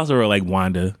 I also wrote like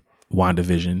WandaVision,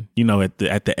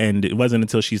 at the end, it wasn't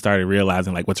until she started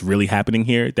realizing like what's really happening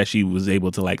here that she was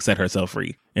able to like set herself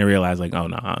free and realize like, oh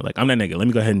no, like I'm that nigga. Let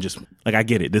me go ahead and just like, I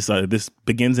get it. This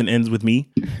begins and ends with me.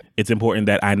 It's important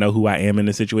that I know who I am in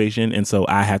this situation. And so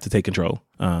I have to take control.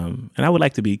 And I would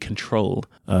like to be control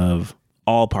of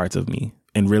all parts of me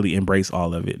and really embrace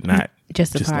all of it. Not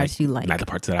just the parts you like. Not the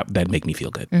parts that make me feel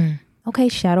good. Okay.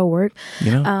 Shadow work.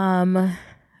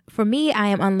 For me, I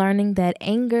am unlearning that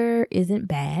anger isn't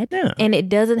bad. Yeah. And it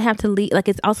doesn't have to lead, like,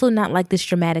 it's also not like this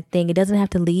dramatic thing. It doesn't have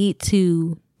to lead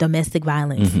to domestic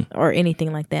violence or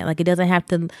anything like that. Like, it doesn't have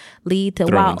to lead to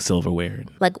throwing silverware.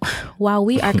 Like, while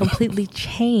we are completely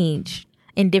changed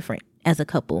and different as a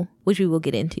couple, which we will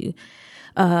get into,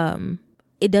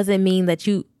 it doesn't mean that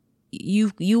you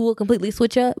will completely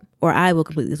switch up or I will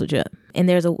completely switch up. And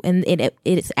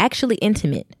it's actually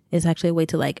intimate. It's actually a way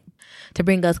to like, to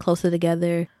bring us closer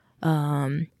together.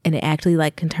 And it actually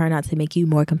like can turn out to make you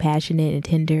more compassionate and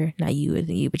tender. Not you as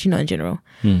in you, but in general,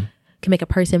 can make a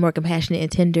person more compassionate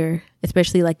and tender,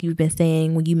 especially like you've been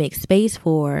saying, when you make space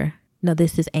for, no,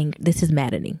 this is this is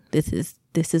maddening. This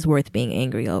is worth being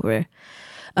angry over.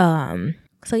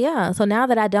 So now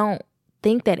that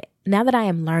I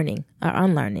am learning or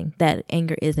unlearning that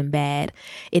anger isn't bad,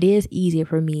 it is easier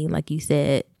for me, like you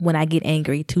said, when I get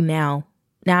angry to now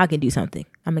I can do something.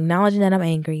 I'm acknowledging that I'm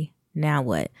angry. Now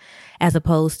what? As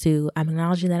opposed to, I'm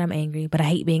acknowledging that I'm angry, but I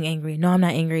hate being angry. No, I'm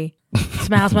not angry.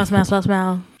 Smile, smile, smile, smile,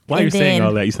 smile. While you're saying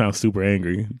all that, you sound super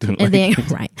angry. And then,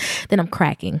 right. Then I'm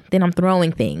cracking. Then I'm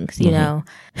throwing things, you know?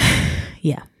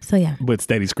 Yeah. So, yeah. But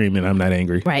steady screaming, I'm not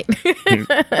angry. Right.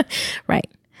 Right.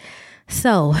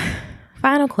 So,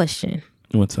 final question.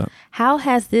 What's up? How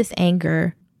has this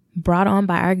anger brought on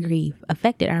by our grief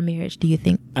affected our marriage, do you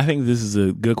think? I think this is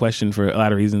a good question for a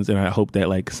lot of reasons, and I hope that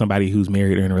like somebody who's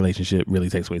married or in a relationship really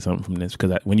takes away something from this,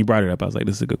 because when you brought it up, I was like,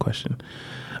 this is a good question.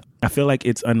 I feel like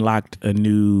it's unlocked a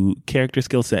new character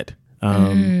skill set,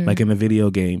 like in a video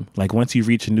game. Like once you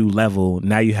reach a new level,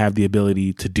 now you have the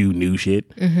ability to do new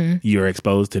shit. You're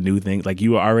exposed to new things. Like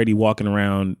you were already walking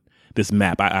around this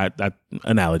map.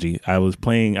 Analogy. I'm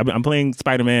playing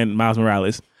Spider-Man Miles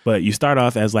Morales. But you start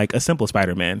off as like a simple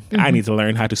Spider-Man. I need to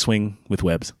learn how to swing with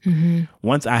webs.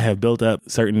 Once I have built up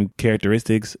certain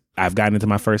characteristics, I've gotten into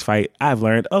my first fight, I've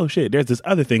learned, oh shit, there's this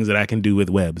other things that I can do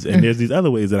with webs. And there's these other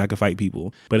ways that I can fight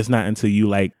people. But it's not until you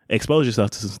like expose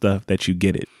yourself to some stuff that you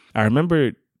get it. I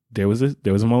remember there was a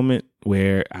moment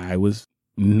where I was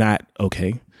not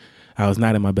okay. I was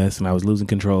not at my best and I was losing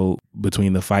control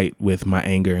between the fight with my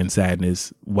anger and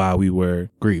sadness while we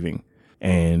were grieving.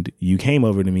 And you came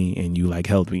over to me and you like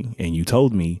held me and you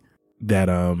told me that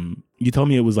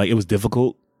it was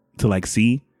difficult to like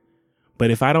see. But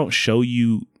if I don't show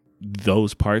you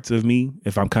those parts of me,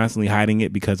 if I'm constantly hiding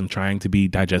it because I'm trying to be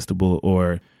digestible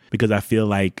or because I feel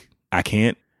like I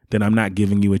can't, then I'm not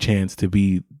giving you a chance to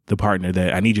be the partner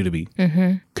that I need you to be.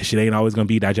 Because shit ain't always going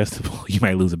to be digestible. You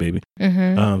might lose a baby.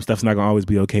 Stuff's not going to always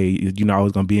be okay. You're not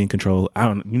always going to be in control.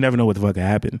 You never know what the fuck could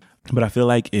happen. But I feel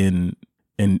like in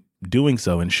doing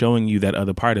so and showing you that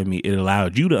other part of me, it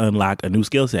allowed you to unlock a new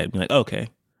skill set. Be like, okay,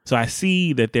 So I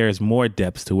see that there's more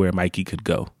depths to where Mikey could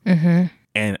go.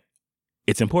 And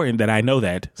it's important that I know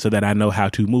that so that I know how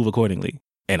to move accordingly.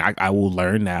 And I will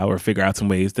learn now or figure out some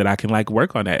ways that I can like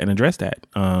work on that and address that.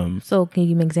 So can you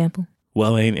give me an example?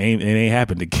 Well, it ain't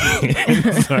happened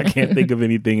again. So I can't think of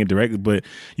anything in direct, but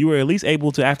you were at least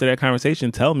able to, after that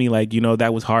conversation, tell me like,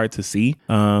 that was hard to see.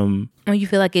 You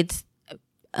feel like it's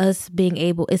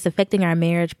it's affecting our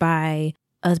marriage by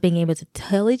us being able to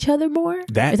tell each other more? Is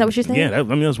that what you're saying? Yeah,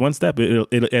 that's one step. It'll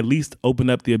at least open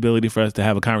up the ability for us to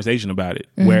have a conversation about it.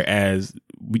 Whereas,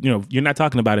 you're not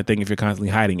talking about a thing if you're constantly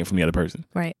hiding it from the other person.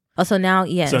 Right. Oh, so now,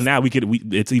 yes. So now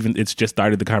it's just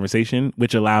started the conversation,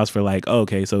 which allows for like,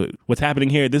 okay, so what's happening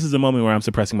here? This is a moment where I'm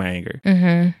suppressing my anger.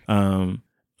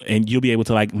 And you'll be able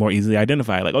to like more easily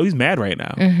identify like, oh, he's mad right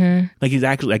now. Like he's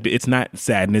actually like, it's not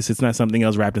sadness. It's not something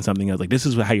else wrapped in something else. Like this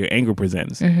is how your anger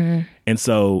presents. And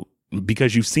so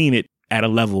because you've seen it at a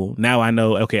level, now I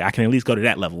know, okay, I can at least go to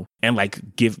that level and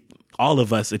like give all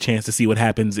of us a chance to see what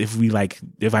happens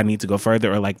if I need to go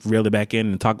further or like reel it back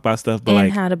in and talk about stuff. But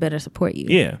and how to better support you.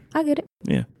 Yeah. I get it.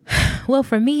 Yeah. Well,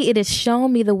 for me, it has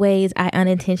shown me the ways I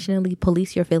unintentionally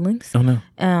police your feelings. Oh, no.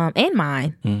 And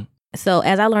mine. So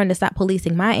as I learned to stop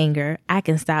policing my anger, I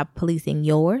can stop policing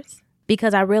yours.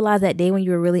 Because I realized that day when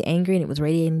you were really angry and it was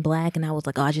radiating black and I was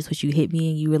like, oh, I just wish you hit me.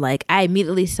 And you were like, I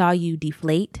immediately saw you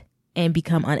deflate and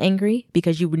become unangry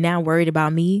because you were now worried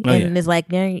about me. It's like,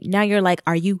 now you're like,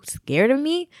 are you scared of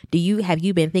me? Have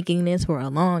you been thinking this for a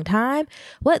long time?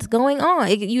 What's going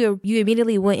on? You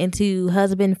immediately went into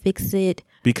husband fix it.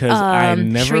 Because I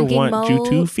never want you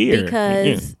to fear.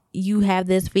 Because you have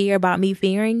this fear about me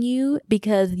fearing you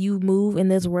because you move in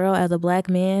this world as a black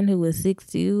man who is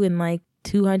 6'2" and like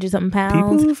 200 something pounds.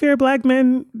 People who fear black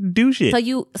men do shit.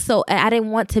 So I didn't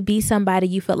want to be somebody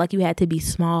you felt like you had to be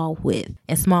small with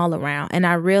and small around. And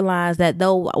I realized that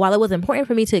while it was important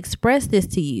for me to express this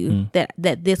to you,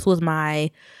 that this was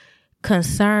my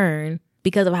concern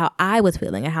because of how I was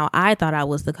feeling and how I thought I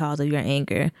was the cause of your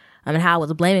anger. I mean, how I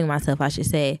was blaming myself, I should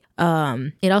say.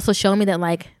 It also showed me that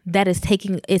like that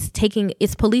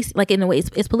it's police, like in a way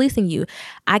it's policing you.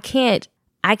 I can't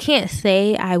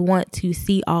say I want to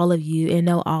see all of you and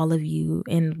know all of you.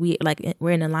 And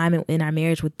we're in alignment in our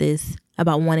marriage with this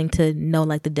about wanting to know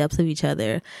like the depths of each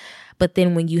other. But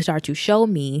then when you start to show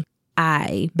me,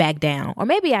 I back down. Or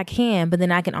maybe I can, but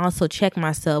then I can also check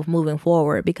myself moving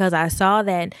forward because I saw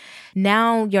that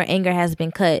now your anger has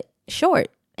been cut short.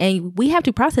 And we have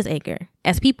to process anger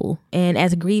as people and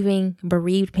as grieving,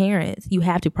 bereaved parents. You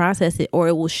have to process it or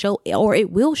it will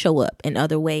show up in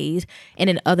other ways and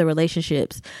in other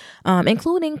relationships,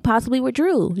 including possibly with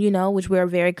Drew, which we're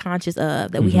very conscious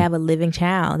of, that we have a living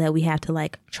child that we have to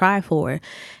like try for.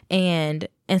 And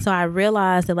so I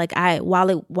realized that like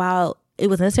while it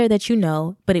was necessary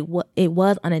that but it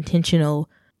was unintentional.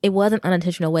 It was an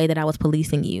unintentional way that I was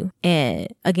policing you. And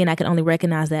again, I can only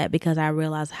recognize that because I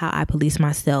realized how I police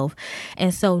myself.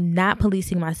 And so not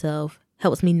policing myself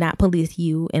helps me not police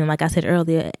you. And like I said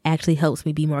earlier, it actually helps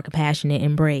me be more compassionate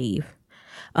and brave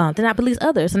to not police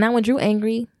others. So now when Drew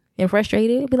angry and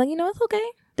frustrated, it'll be like, it's okay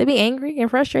to be angry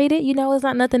and frustrated. It's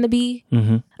not nothing to be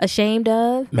ashamed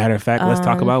of. Matter of fact, let's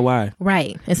talk about why.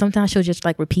 Right. And sometimes she'll just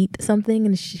like repeat something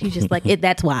and she's just like,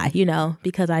 that's why,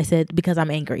 because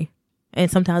I'm angry. And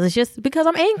sometimes it's just because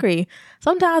I'm angry.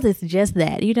 Sometimes it's just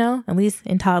that, at least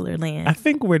in toddler land. I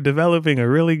think we're developing a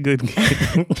really good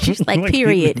just like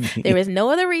period. There is no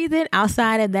other reason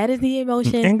outside of that is the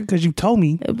emotion. Anger because you told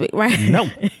me. Right. No.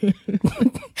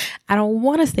 I don't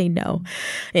want to say no.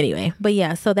 Anyway, but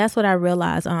yeah, so that's what I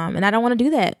realized. And I don't want to do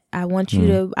that. I want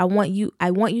you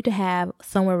to have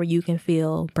somewhere where you can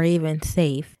feel brave and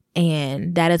safe.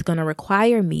 And that is going to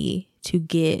require me to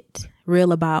get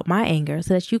real about my anger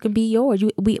so that you can be yours.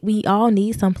 We all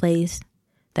need someplace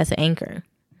that's an anchor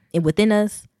within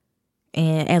us,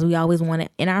 and as we always want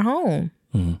it in our home,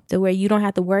 so where you don't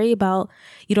have to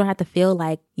feel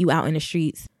like you out in the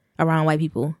streets around white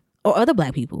people or other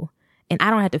black people, and I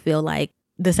don't have to feel like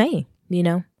the same,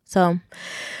 So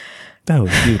that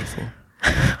was beautiful.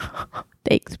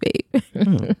 Thanks, babe.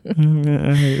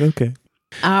 Okay.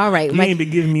 All right. You ain't been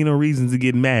giving me no reasons to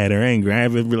get mad or angry. I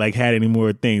haven't had any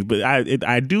more things, but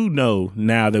I do know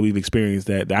now that we've experienced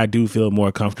that I do feel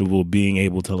more comfortable being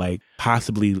able to like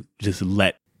possibly just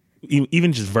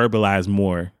even just verbalize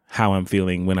more how I'm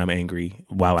feeling when I'm angry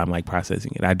while I'm like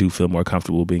processing it. I do feel more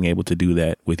comfortable being able to do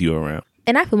that with you around.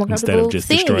 And I feel more comfortable instead of just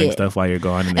destroying stuff while you're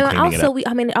gone and then cleaning it up.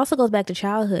 It also goes back to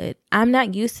childhood. I'm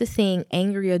not used to seeing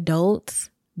angry adults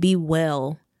be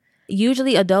well.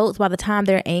 usually adults, by the time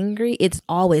they're angry, it's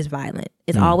always violent.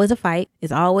 It's always a fight.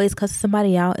 It's always cussing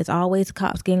somebody out. It's always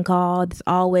cops getting called. It's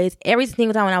always, every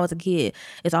single time when I was a kid,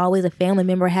 it's always a family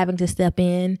member having to step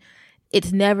in.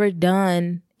 It's never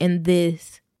done in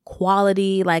this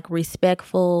quality, like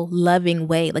respectful, loving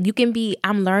way. Like you can be,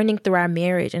 I'm learning through our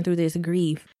marriage and through this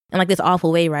grief and like this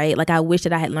awful way, right? Like I wish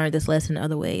that I had learned this lesson in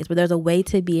other ways, but there's a way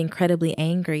to be incredibly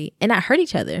angry and not hurt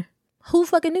each other. Who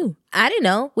fucking knew? I didn't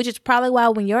know, which is probably why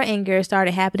when your anger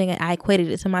started happening, I equated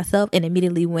it to myself and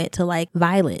immediately went to like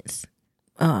violence,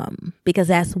 because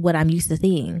that's what I'm used to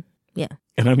seeing. Yeah.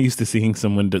 And I'm used to seeing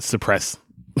someone to suppress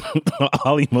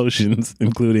all emotions,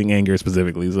 including anger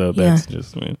specifically. So that's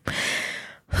just me.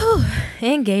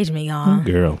 Engagement, y'all.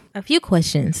 Girl. A few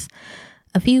questions.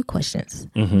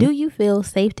 Mm-hmm. Do you feel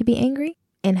safe to be angry?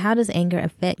 And how does anger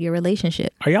affect your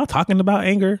relationship? Are y'all talking about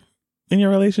anger in your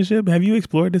relationship? Have you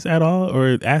explored this at all,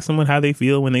 or asked someone how they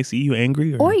feel when they see you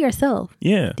angry? Or yourself.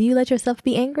 Yeah. Do you let yourself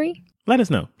be angry? Let us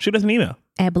know. Shoot us an email.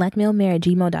 At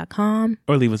blackmailmare@gmail.com.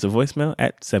 Or leave us a voicemail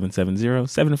at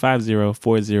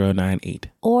 770-750-4098.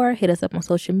 Or hit us up on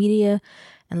social media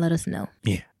and let us know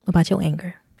about your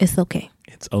anger. It's okay.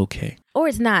 It's okay. Or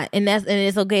it's not. And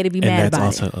it's okay to be mad about it. And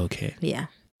that's also okay. Yeah.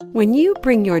 When you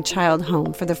bring your child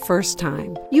home for the first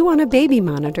time, you want a baby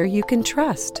monitor you can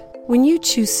trust. When you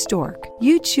choose Stork,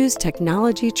 you choose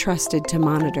technology trusted to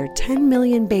monitor 10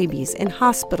 million babies in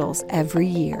hospitals every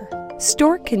year.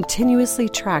 Stork continuously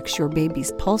tracks your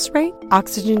baby's pulse rate,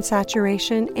 oxygen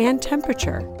saturation, and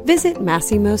temperature. Visit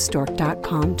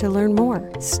MassimoStork.com to learn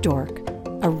more. Stork,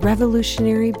 a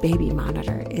revolutionary baby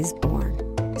monitor, is born.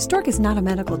 Stork is not a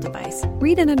medical device.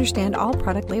 Read and understand all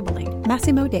product labeling.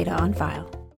 Massimo data on file.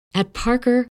 At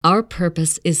Parker, our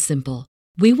purpose is simple.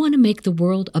 We want to make the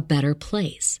world a better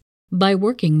place by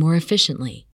working more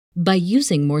efficiently, by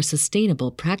using more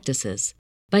sustainable practices,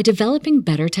 by developing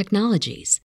better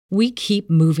technologies. We keep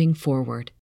moving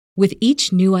forward. With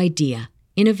each new idea,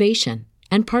 innovation,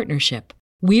 and partnership,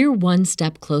 we're one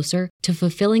step closer to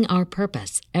fulfilling our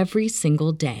purpose every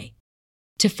single day.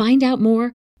 To find out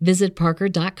more, visit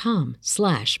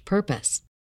parker.com/purpose.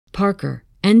 Parker,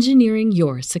 engineering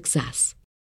your success.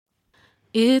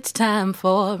 It's time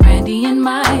for Randy and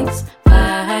Mike's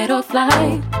Fight or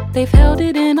Flight. They've held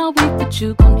it in all week, but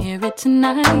you gon' hear it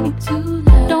tonight.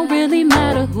 Don't really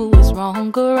matter who is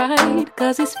wrong or right,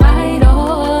 'cause it's fight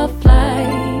or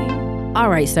flight. All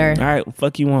right, sir. All right,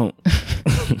 fuck you won't.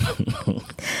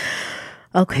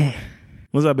 Okay.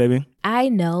 What's up, baby? I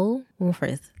know. Well,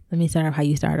 first, let me start off how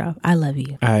you start off. I love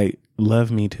you. I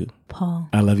love me too. Paul.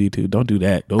 I love you too. Don't do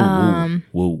that. Oh,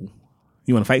 whoa.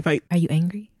 You want to fight? Are you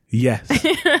angry? Yes.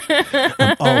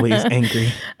 I'm always angry.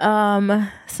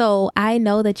 So I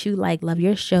know that you like love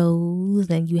your shows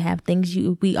and you have things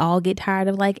we all get tired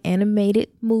of, like animated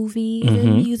movies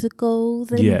and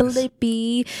musicals and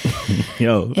Blippi.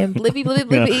 Yo. And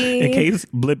Blippi. In case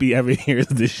Blippi ever hears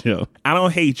this show, I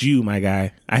don't hate you, my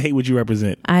guy. I hate what you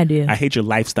represent. I do. I hate your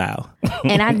lifestyle.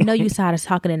 And I know you tired of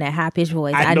talking in that high pitched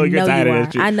voice. I know you're tired of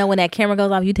that shit. I know when that camera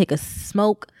goes off, you take a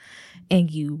smoke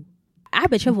and I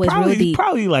bet your voice really deep.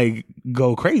 Probably like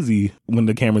go crazy when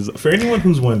the camera's. For anyone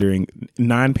who's wondering,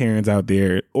 non-parents out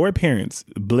there or parents,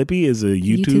 Blippi is a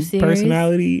YouTube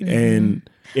personality, and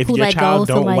if your child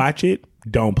don't watch it,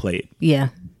 don't play it. Yeah,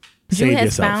 Save Drew has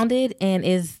yourself. found it, and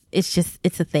it's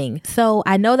a thing. So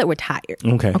I know that we're tired.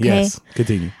 Okay. Yes.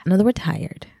 Continue. I know that we're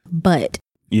tired, but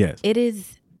yes, it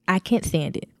is. I can't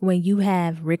stand it when you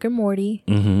have Rick and Morty,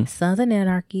 Sons of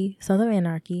Anarchy,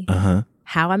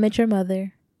 How I Met Your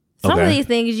Mother. Some of these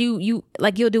things you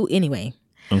like you'll do anyway.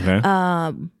 Okay.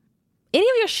 Any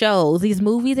of your shows, these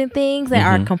movies and things that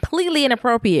are completely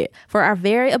inappropriate for our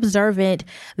very observant,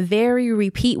 very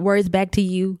repeat words back to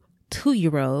you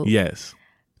 2-year-old. Yes.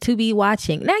 To be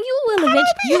watching. Now you will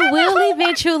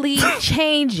eventually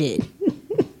change it.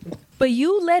 But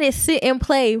you let it sit and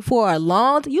play for a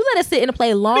long. You let it sit and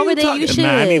play longer than you should.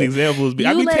 Nah, I need examples.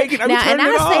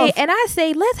 I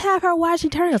say, let's have her watch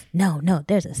Eternals. No,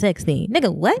 there's a sex scene,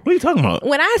 nigga. What? What are you talking about?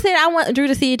 When I said I want Drew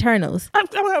to see Eternals, I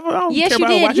don't yes, care you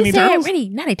about did. watching You Eternals. said, "Really,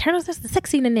 not Eternals." There's the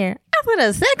sex scene in there. I said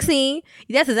a sex scene.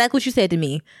 That's exactly what you said to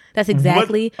me. That's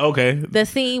exactly okay. The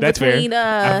scene That's between.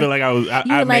 Fair. I feel like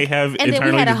I may have and then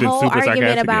we had a been whole super argument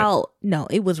sarcastic. about. No,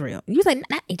 it was real. You was like,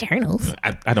 not Eternals.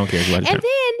 I don't care if you watch And Eternals.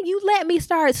 then you let me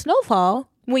start Snowfall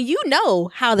when you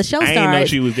know how the show starts. I ain't know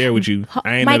she was there with you.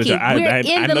 I ain't Mikey, know that. we're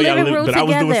in the living room but I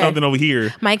was doing together. something over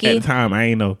here, Mikey, at the time. I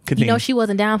ain't know. Continue. You know she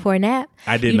wasn't down for a nap.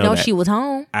 I didn't know You know that. she was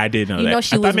home. I did know you that. Know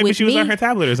she I was thought maybe with she was me. on her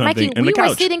tablet or something. Mikey, in the couch.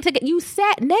 were sitting together. You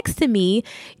sat next to me.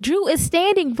 Drew is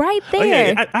standing right there.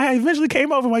 Oh, yeah. I eventually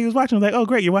came over while you was watching. I was like, oh,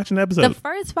 great, you're watching the episode. The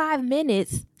first 5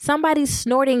 minutes somebody's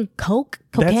snorting cocaine,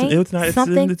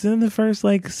 It's in the first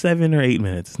like 7 or 8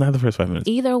 minutes. It's not the first 5 minutes.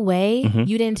 Either way,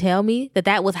 you didn't tell me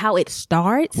that was how it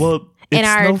starts. Well, it's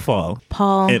Snowfall.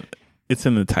 Paul. It's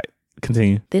in the title.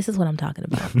 Continue. This is what I'm talking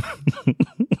about.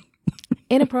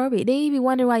 Inappropriate. Then you be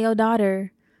wondering why your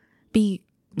daughter be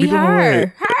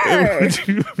her.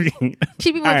 She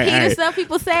be repeating stuff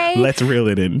people say. Let's reel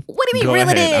it in. What do you mean reel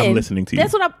it in? I'm listening to you.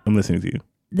 I'm listening to you.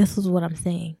 This is what I'm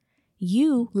saying.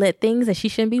 You let things that she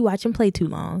shouldn't be watching play too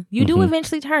long. You do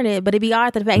eventually turn it, but it be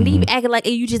odd to the fact that you be acting like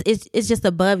it's just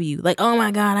above you. Like, oh my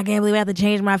God, I can't believe I have to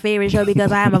change my favorite show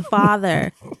because I am a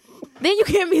father. Then you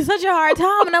give me such a hard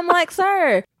time, and I'm like,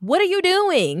 sir, what are you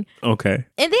doing? Okay. And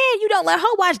then you don't let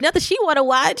her watch nothing she want to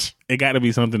watch. It got to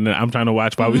be something that I'm trying to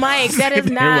watch while we. Mike, that is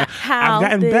not how I've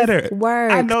gotten this better.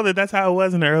 Works. I know that's how it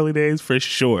was in the early days, for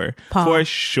sure. Paul, for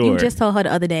sure. You just told her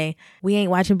the other day, we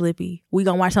ain't watching Blippi. We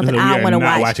gonna watch something I want to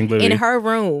watch. Watching Blippi. In her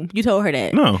room. You told her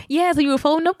that. No. Yeah, so you were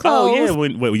folding up clothes. Oh yeah,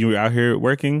 when you were out here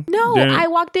working. No, I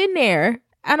walked in there.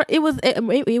 It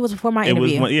was before my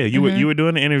interview. You were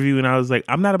doing the interview, and I was like,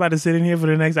 I'm not about to sit in here for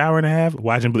the next hour and a half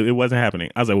watching Blippi. It wasn't happening.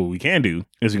 I was like, what we can do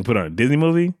is we can put on a Disney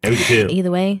movie and we can chill.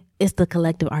 Either way, it's the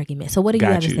collective argument. So what do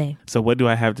you have to say? So what do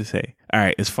I have to say? All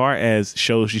right, as far as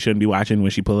shows she shouldn't be watching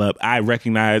when she pull up, I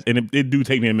recognize, and it do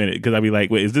take me a minute because I'd be like,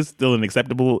 wait, is this still an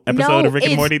acceptable episode of Rick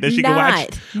and Morty that she can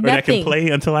watch? Or that can play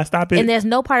until I stop it? And there's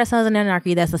no part of Sons of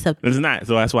Anarchy that's acceptable. It's not.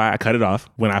 So that's why I cut it off.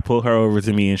 When I pull her over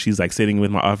to me and she's like sitting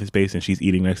with my office space and she's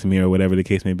eating next to me or whatever the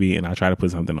case may be, and I'll try to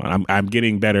put something on. I'm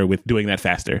getting better with doing that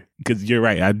faster because you're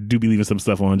right. I do be leaving some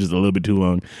stuff on just a little bit too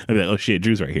long. I'd be like, oh shit,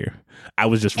 Drew's right here. I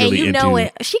was just really into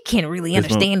it. She can't really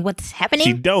understand what's happening.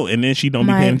 She don't, and then she don't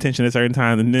be paying attention at certain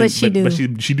times. And then, but she do.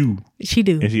 She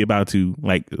do, and she about to,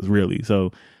 like, really.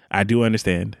 So I do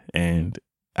understand, and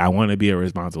I want to be a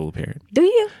responsible parent. Do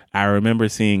you? I remember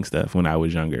seeing stuff when I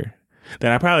was younger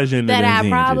that I probably shouldn't.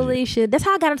 Should. That's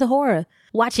how I got into horror,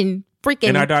 watching freaking.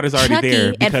 And our daughter's already Chucky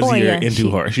there because you're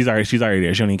into horror. She's already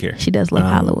there. She don't even care. She does love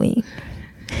Halloween,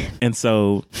 and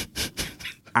so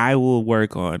I will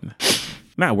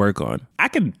I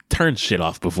can turn shit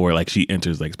off before like she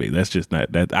enters like space. That's just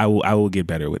not that. I will get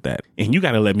better with that. And you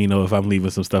got to let me know if I'm leaving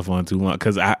some stuff on too long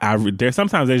because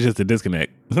sometimes there's just a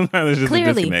disconnect. Sometimes there's just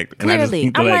a disconnect.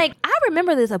 Clearly, I'm like, I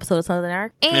remember this episode of Sons of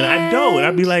Anarchy, and I don't.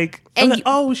 I'd be like,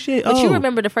 oh shit. But you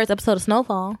remember the first episode of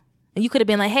Snowfall. And you could have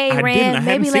been like, hey, Rand,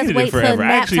 maybe let's wait till nap time.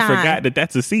 I actually forgot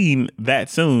that's a scene that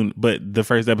soon, but the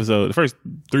first 3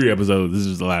 episodes, this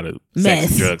is a lot of mess.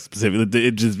 Sex, drugs, specifically.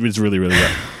 It's really, really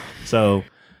rough. So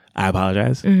I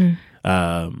apologize.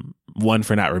 One,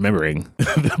 for not remembering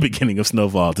the beginning of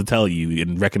Snowfall to tell you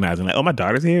and recognizing like, oh, my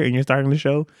daughter's here and you're starting the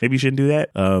show. Maybe you shouldn't do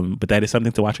that. But that is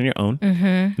something to watch on your own,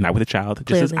 not with a child,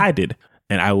 just as I did.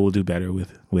 And I will do better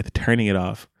with turning it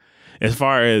off. As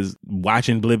far as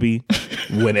watching Blippi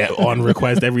on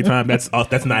request every time, that's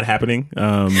not happening.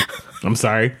 I'm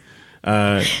sorry.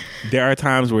 There are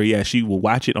times where she will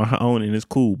watch it on her own and it's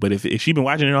cool. But if she's been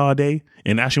watching it all day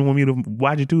and now she want me to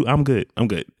watch it too, I'm good. And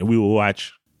we will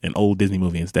watch an old Disney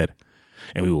movie instead,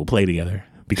 and we will play together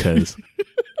because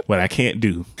what I can't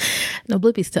do, no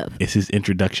Blippi's tough. It's his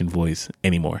introduction voice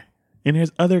anymore. And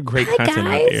there's other great content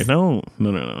out there. No.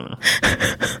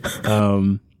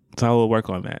 So I will work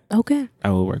on that. Okay. I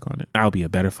will work on it. I'll be a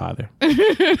better father.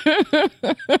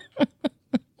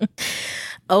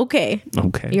 Okay.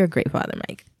 You're a great father,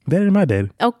 Mike. Better than my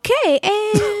dad. Okay.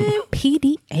 And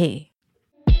PDA.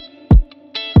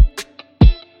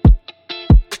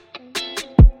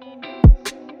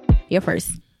 You're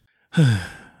first.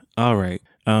 All right.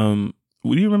 Do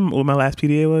you remember what my last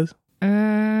PDA was?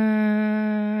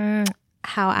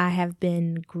 How I have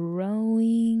been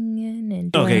growing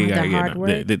and doing the hard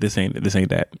work. This ain't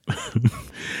that.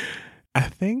 I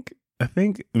think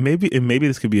maybe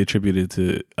this could be attributed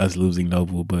to us losing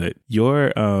Noble, but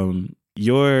your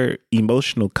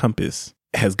emotional compass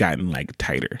has gotten like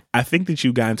tighter. I think that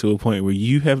you've gotten to a point where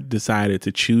you have decided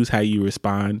to choose how you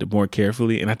respond more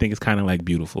carefully, and I think it's kind of like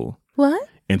beautiful. What?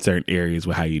 In certain areas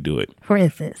with how you do it. For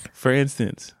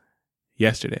instance,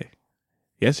 yesterday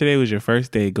was your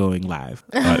first day going live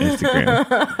on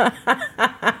Instagram.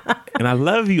 And I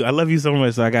love you so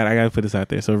much. So I got to put this out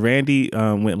there. So Randy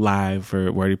went live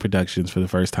for Wordy Productions for the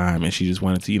first time, and she just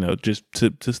wanted to, just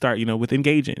to start, with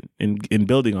engaging and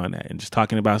building on that and just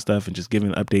talking about stuff and just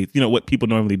giving updates, what people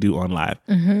normally do on live.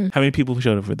 Mm-hmm. How many people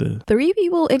showed up for 3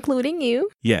 people, including you.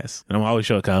 Yes. And I'm always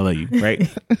showing because I love you, right?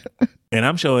 And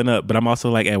I'm showing up, but I'm also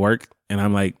like at work and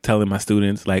I'm like telling my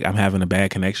students like I'm having a bad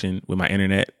connection with my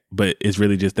internet, but it's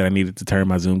really just that I needed to turn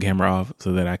my Zoom camera off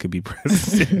so that I could be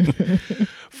present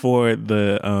for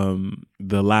the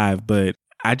live. But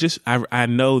I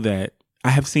know that I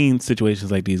have seen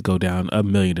situations like these go down a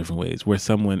million different ways where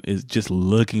someone is just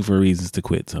looking for reasons to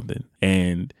quit something.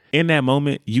 And in that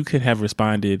moment, you could have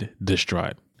responded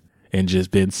distraught and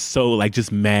just been so like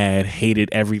just mad, hated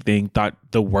everything, thought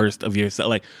the worst of yourself,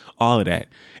 like all of that.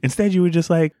 Instead, you were just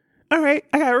like, all right,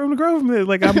 I got room to grow from this.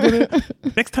 Like I'm going to,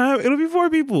 next time it'll be 4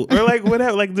 people or like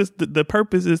whatever. Like this, the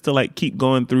purpose is to like keep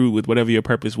going through with whatever your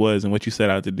purpose was and what you set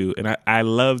out to do. And I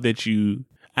love that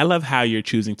I love how you're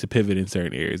choosing to pivot in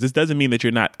certain areas. This doesn't mean that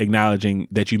you're not acknowledging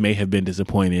that you may have been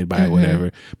disappointed by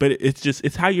whatever, but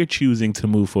it's how you're choosing to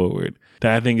move forward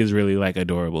that I think is really like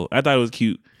adorable. I thought it was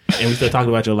cute. And we still talked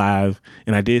about your live,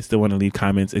 and I did still want to leave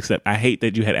comments, except I hate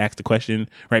that you had asked a question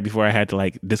right before I had to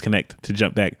like disconnect to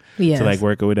jump back to like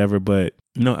work or whatever. But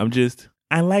no,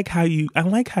 I like how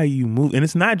you move. And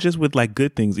it's not just with like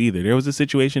good things either. There was a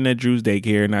situation at Drew's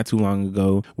daycare not too long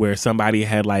ago where somebody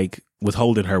had like was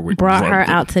holding her, brought her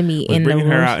out to me in the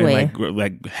worst way, and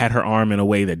like had her arm in a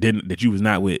way that you was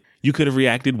not with. You could have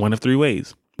reacted one of 3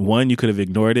 ways. 1, you could have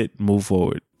ignored it, moved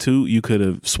forward. 2, you could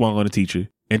have swung on a teacher.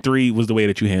 And 3 was the way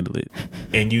that you handled it.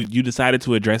 And you decided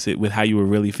to address it with how you were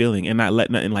really feeling and not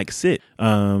let nothing like sit.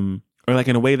 Or like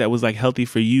in a way that was like healthy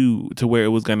for you to where it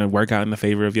was going to work out in the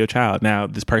favor of your child. Now,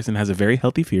 this person has a very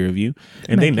healthy fear of you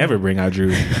and they never bring out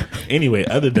Drew anyway,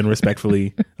 other than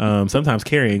respectfully, sometimes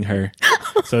carrying her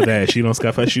so that she don't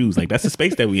scuff her shoes. Like that's the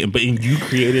space that we in, but you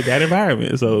created that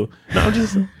environment. So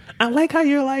no, I like how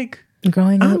you're like,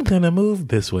 growing up, I'm going to move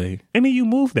this way. And then you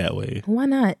move that way. Why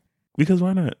not? Because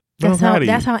why not?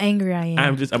 That's how angry I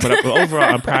am. But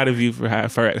overall, I'm proud of you for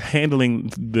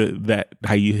handling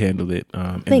how you handled it,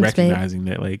 and Thanks, recognizing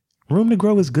that like room to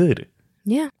grow is good.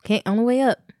 Yeah, on the way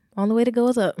up. On the way to go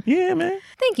is up. Yeah, man.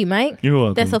 Thank you, Mike. You're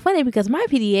welcome. That's so funny because my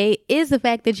PDA is the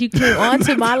fact that you came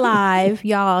onto my live,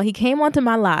 y'all. He came onto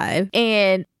my live,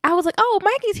 and I was like, "Oh,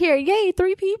 Mikey's here! Yay,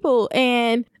 3 people!"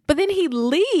 But then he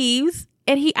leaves.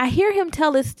 And I hear him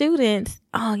tell his students,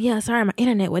 "Oh yeah, sorry, my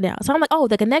internet went out." So I'm like, "Oh,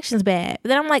 the connection's bad." But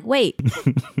then I'm like, "Wait,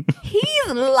 he's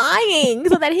lying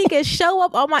so that he can show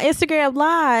up on my Instagram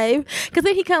live." Because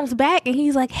then he comes back and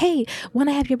he's like, "Hey, when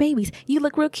I have your babies, you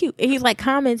look real cute." And he's like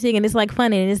commenting, and it's like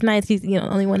funny and it's nice. He's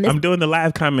only one. I'm doing the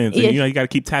live comments, and you got to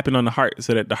keep tapping on the heart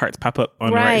so that the hearts pop up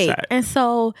on the right side. And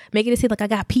so making it seem like I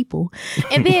got people.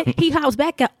 And then he hops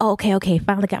back. Okay,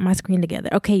 finally got my screen together.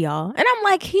 Okay, y'all. And I'm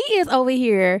like, he is over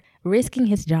here risking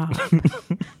his job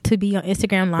to be on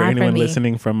Instagram live. For anyone me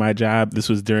listening from my job, this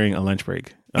was during a lunch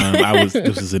break.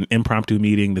 This was an impromptu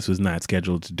meeting. This was not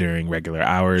scheduled during regular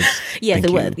hours. Yes, it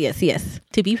was. Yes.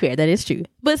 To be fair, that is true.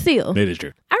 But still, it is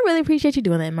true. I really appreciate you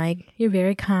doing that, Mike. You're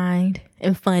very kind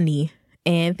and funny.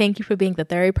 And thank you for being the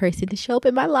 3rd person to show up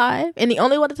in my live and the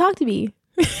only one to talk to me.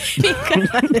 Because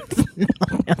no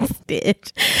one else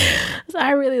did. So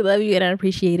I really love you and I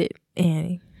appreciate it.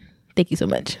 And thank you so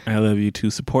much. I love you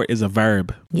too. Support is a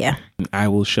verb. Yeah. I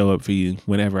will show up for you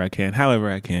whenever I can,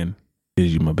 however I can.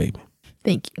 Is you my baby.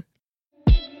 Thank you.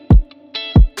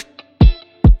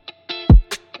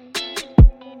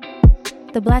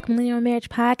 The Black Millennial Marriage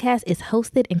Podcast is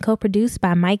hosted and co-produced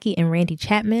by Mikey and Randy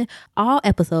Chapman. All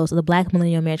episodes of the Black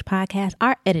Millennial Marriage Podcast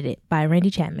are edited by Randy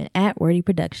Chapman at Wordy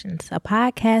Productions, a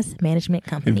podcast management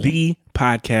company. The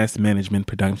podcast management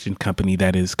production company,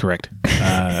 that is correct.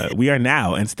 We are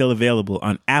now and still available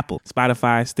on Apple,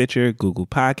 Spotify, Stitcher, Google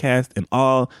Podcast, and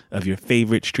all of your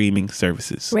favorite streaming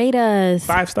services. Rate us.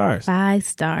 5 stars. 5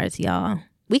 stars, y'all.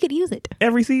 We could use it.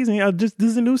 Every season. This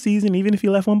is a new season. Even if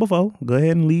you left one before, go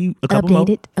ahead and leave a couple more.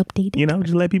 Update it.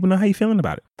 Just let people know how you're feeling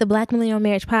about it. The Black Millennial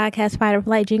Marriage Podcast Fight or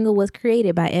Flight jingle was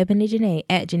created by Ebony Janae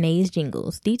at Janae's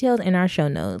Jingles. Details in our show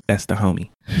notes. That's the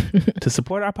homie. To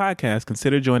support our podcast,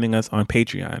 consider joining us on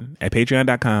Patreon at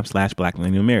patreon.com/Black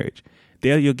Millennial Marriage.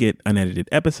 There you'll get unedited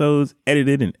episodes,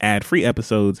 edited and ad-free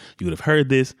episodes. You would have heard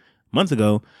this months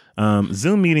ago.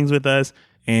 Zoom meetings with us,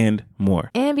 and more.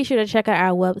 And be sure to check out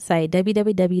our website,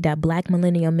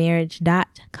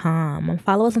 www.blackmillennialmarriage.com.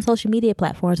 Follow us on social media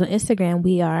platforms. On Instagram,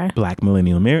 we are Black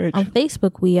Millennial Marriage. On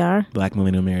Facebook, we are Black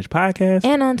Millennial Marriage Podcast.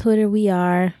 And on Twitter, we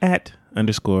are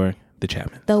 @_the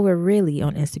Chapman. Though we're really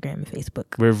on Instagram and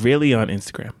Facebook. We're really on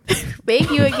Instagram. Thank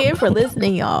you again for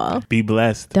listening, y'all. Be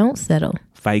blessed. Don't settle.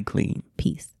 Fight clean.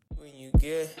 Peace. When you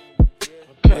get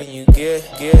 1, 2,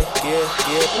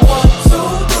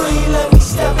 3, let me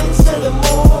step into the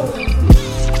mood.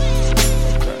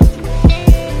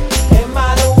 Am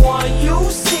I the one you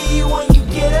see when you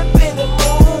get up in the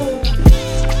mood?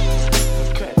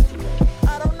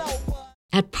 I don't know.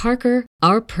 At Parker,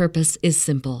 our purpose is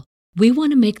simple. We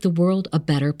want to make the world a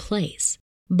better place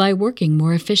by working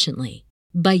more efficiently,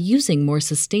 by using more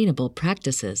sustainable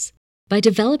practices, by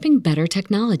developing better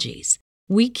technologies.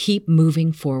 We keep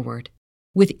moving forward.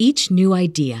 With each new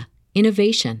idea,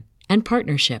 innovation, and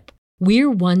partnership,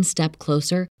 we're one step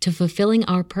closer to fulfilling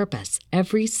our purpose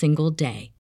every single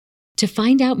day. To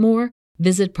find out more,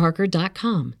 visit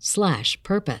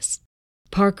parker.com/purpose.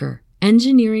 Parker,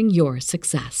 engineering your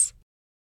success.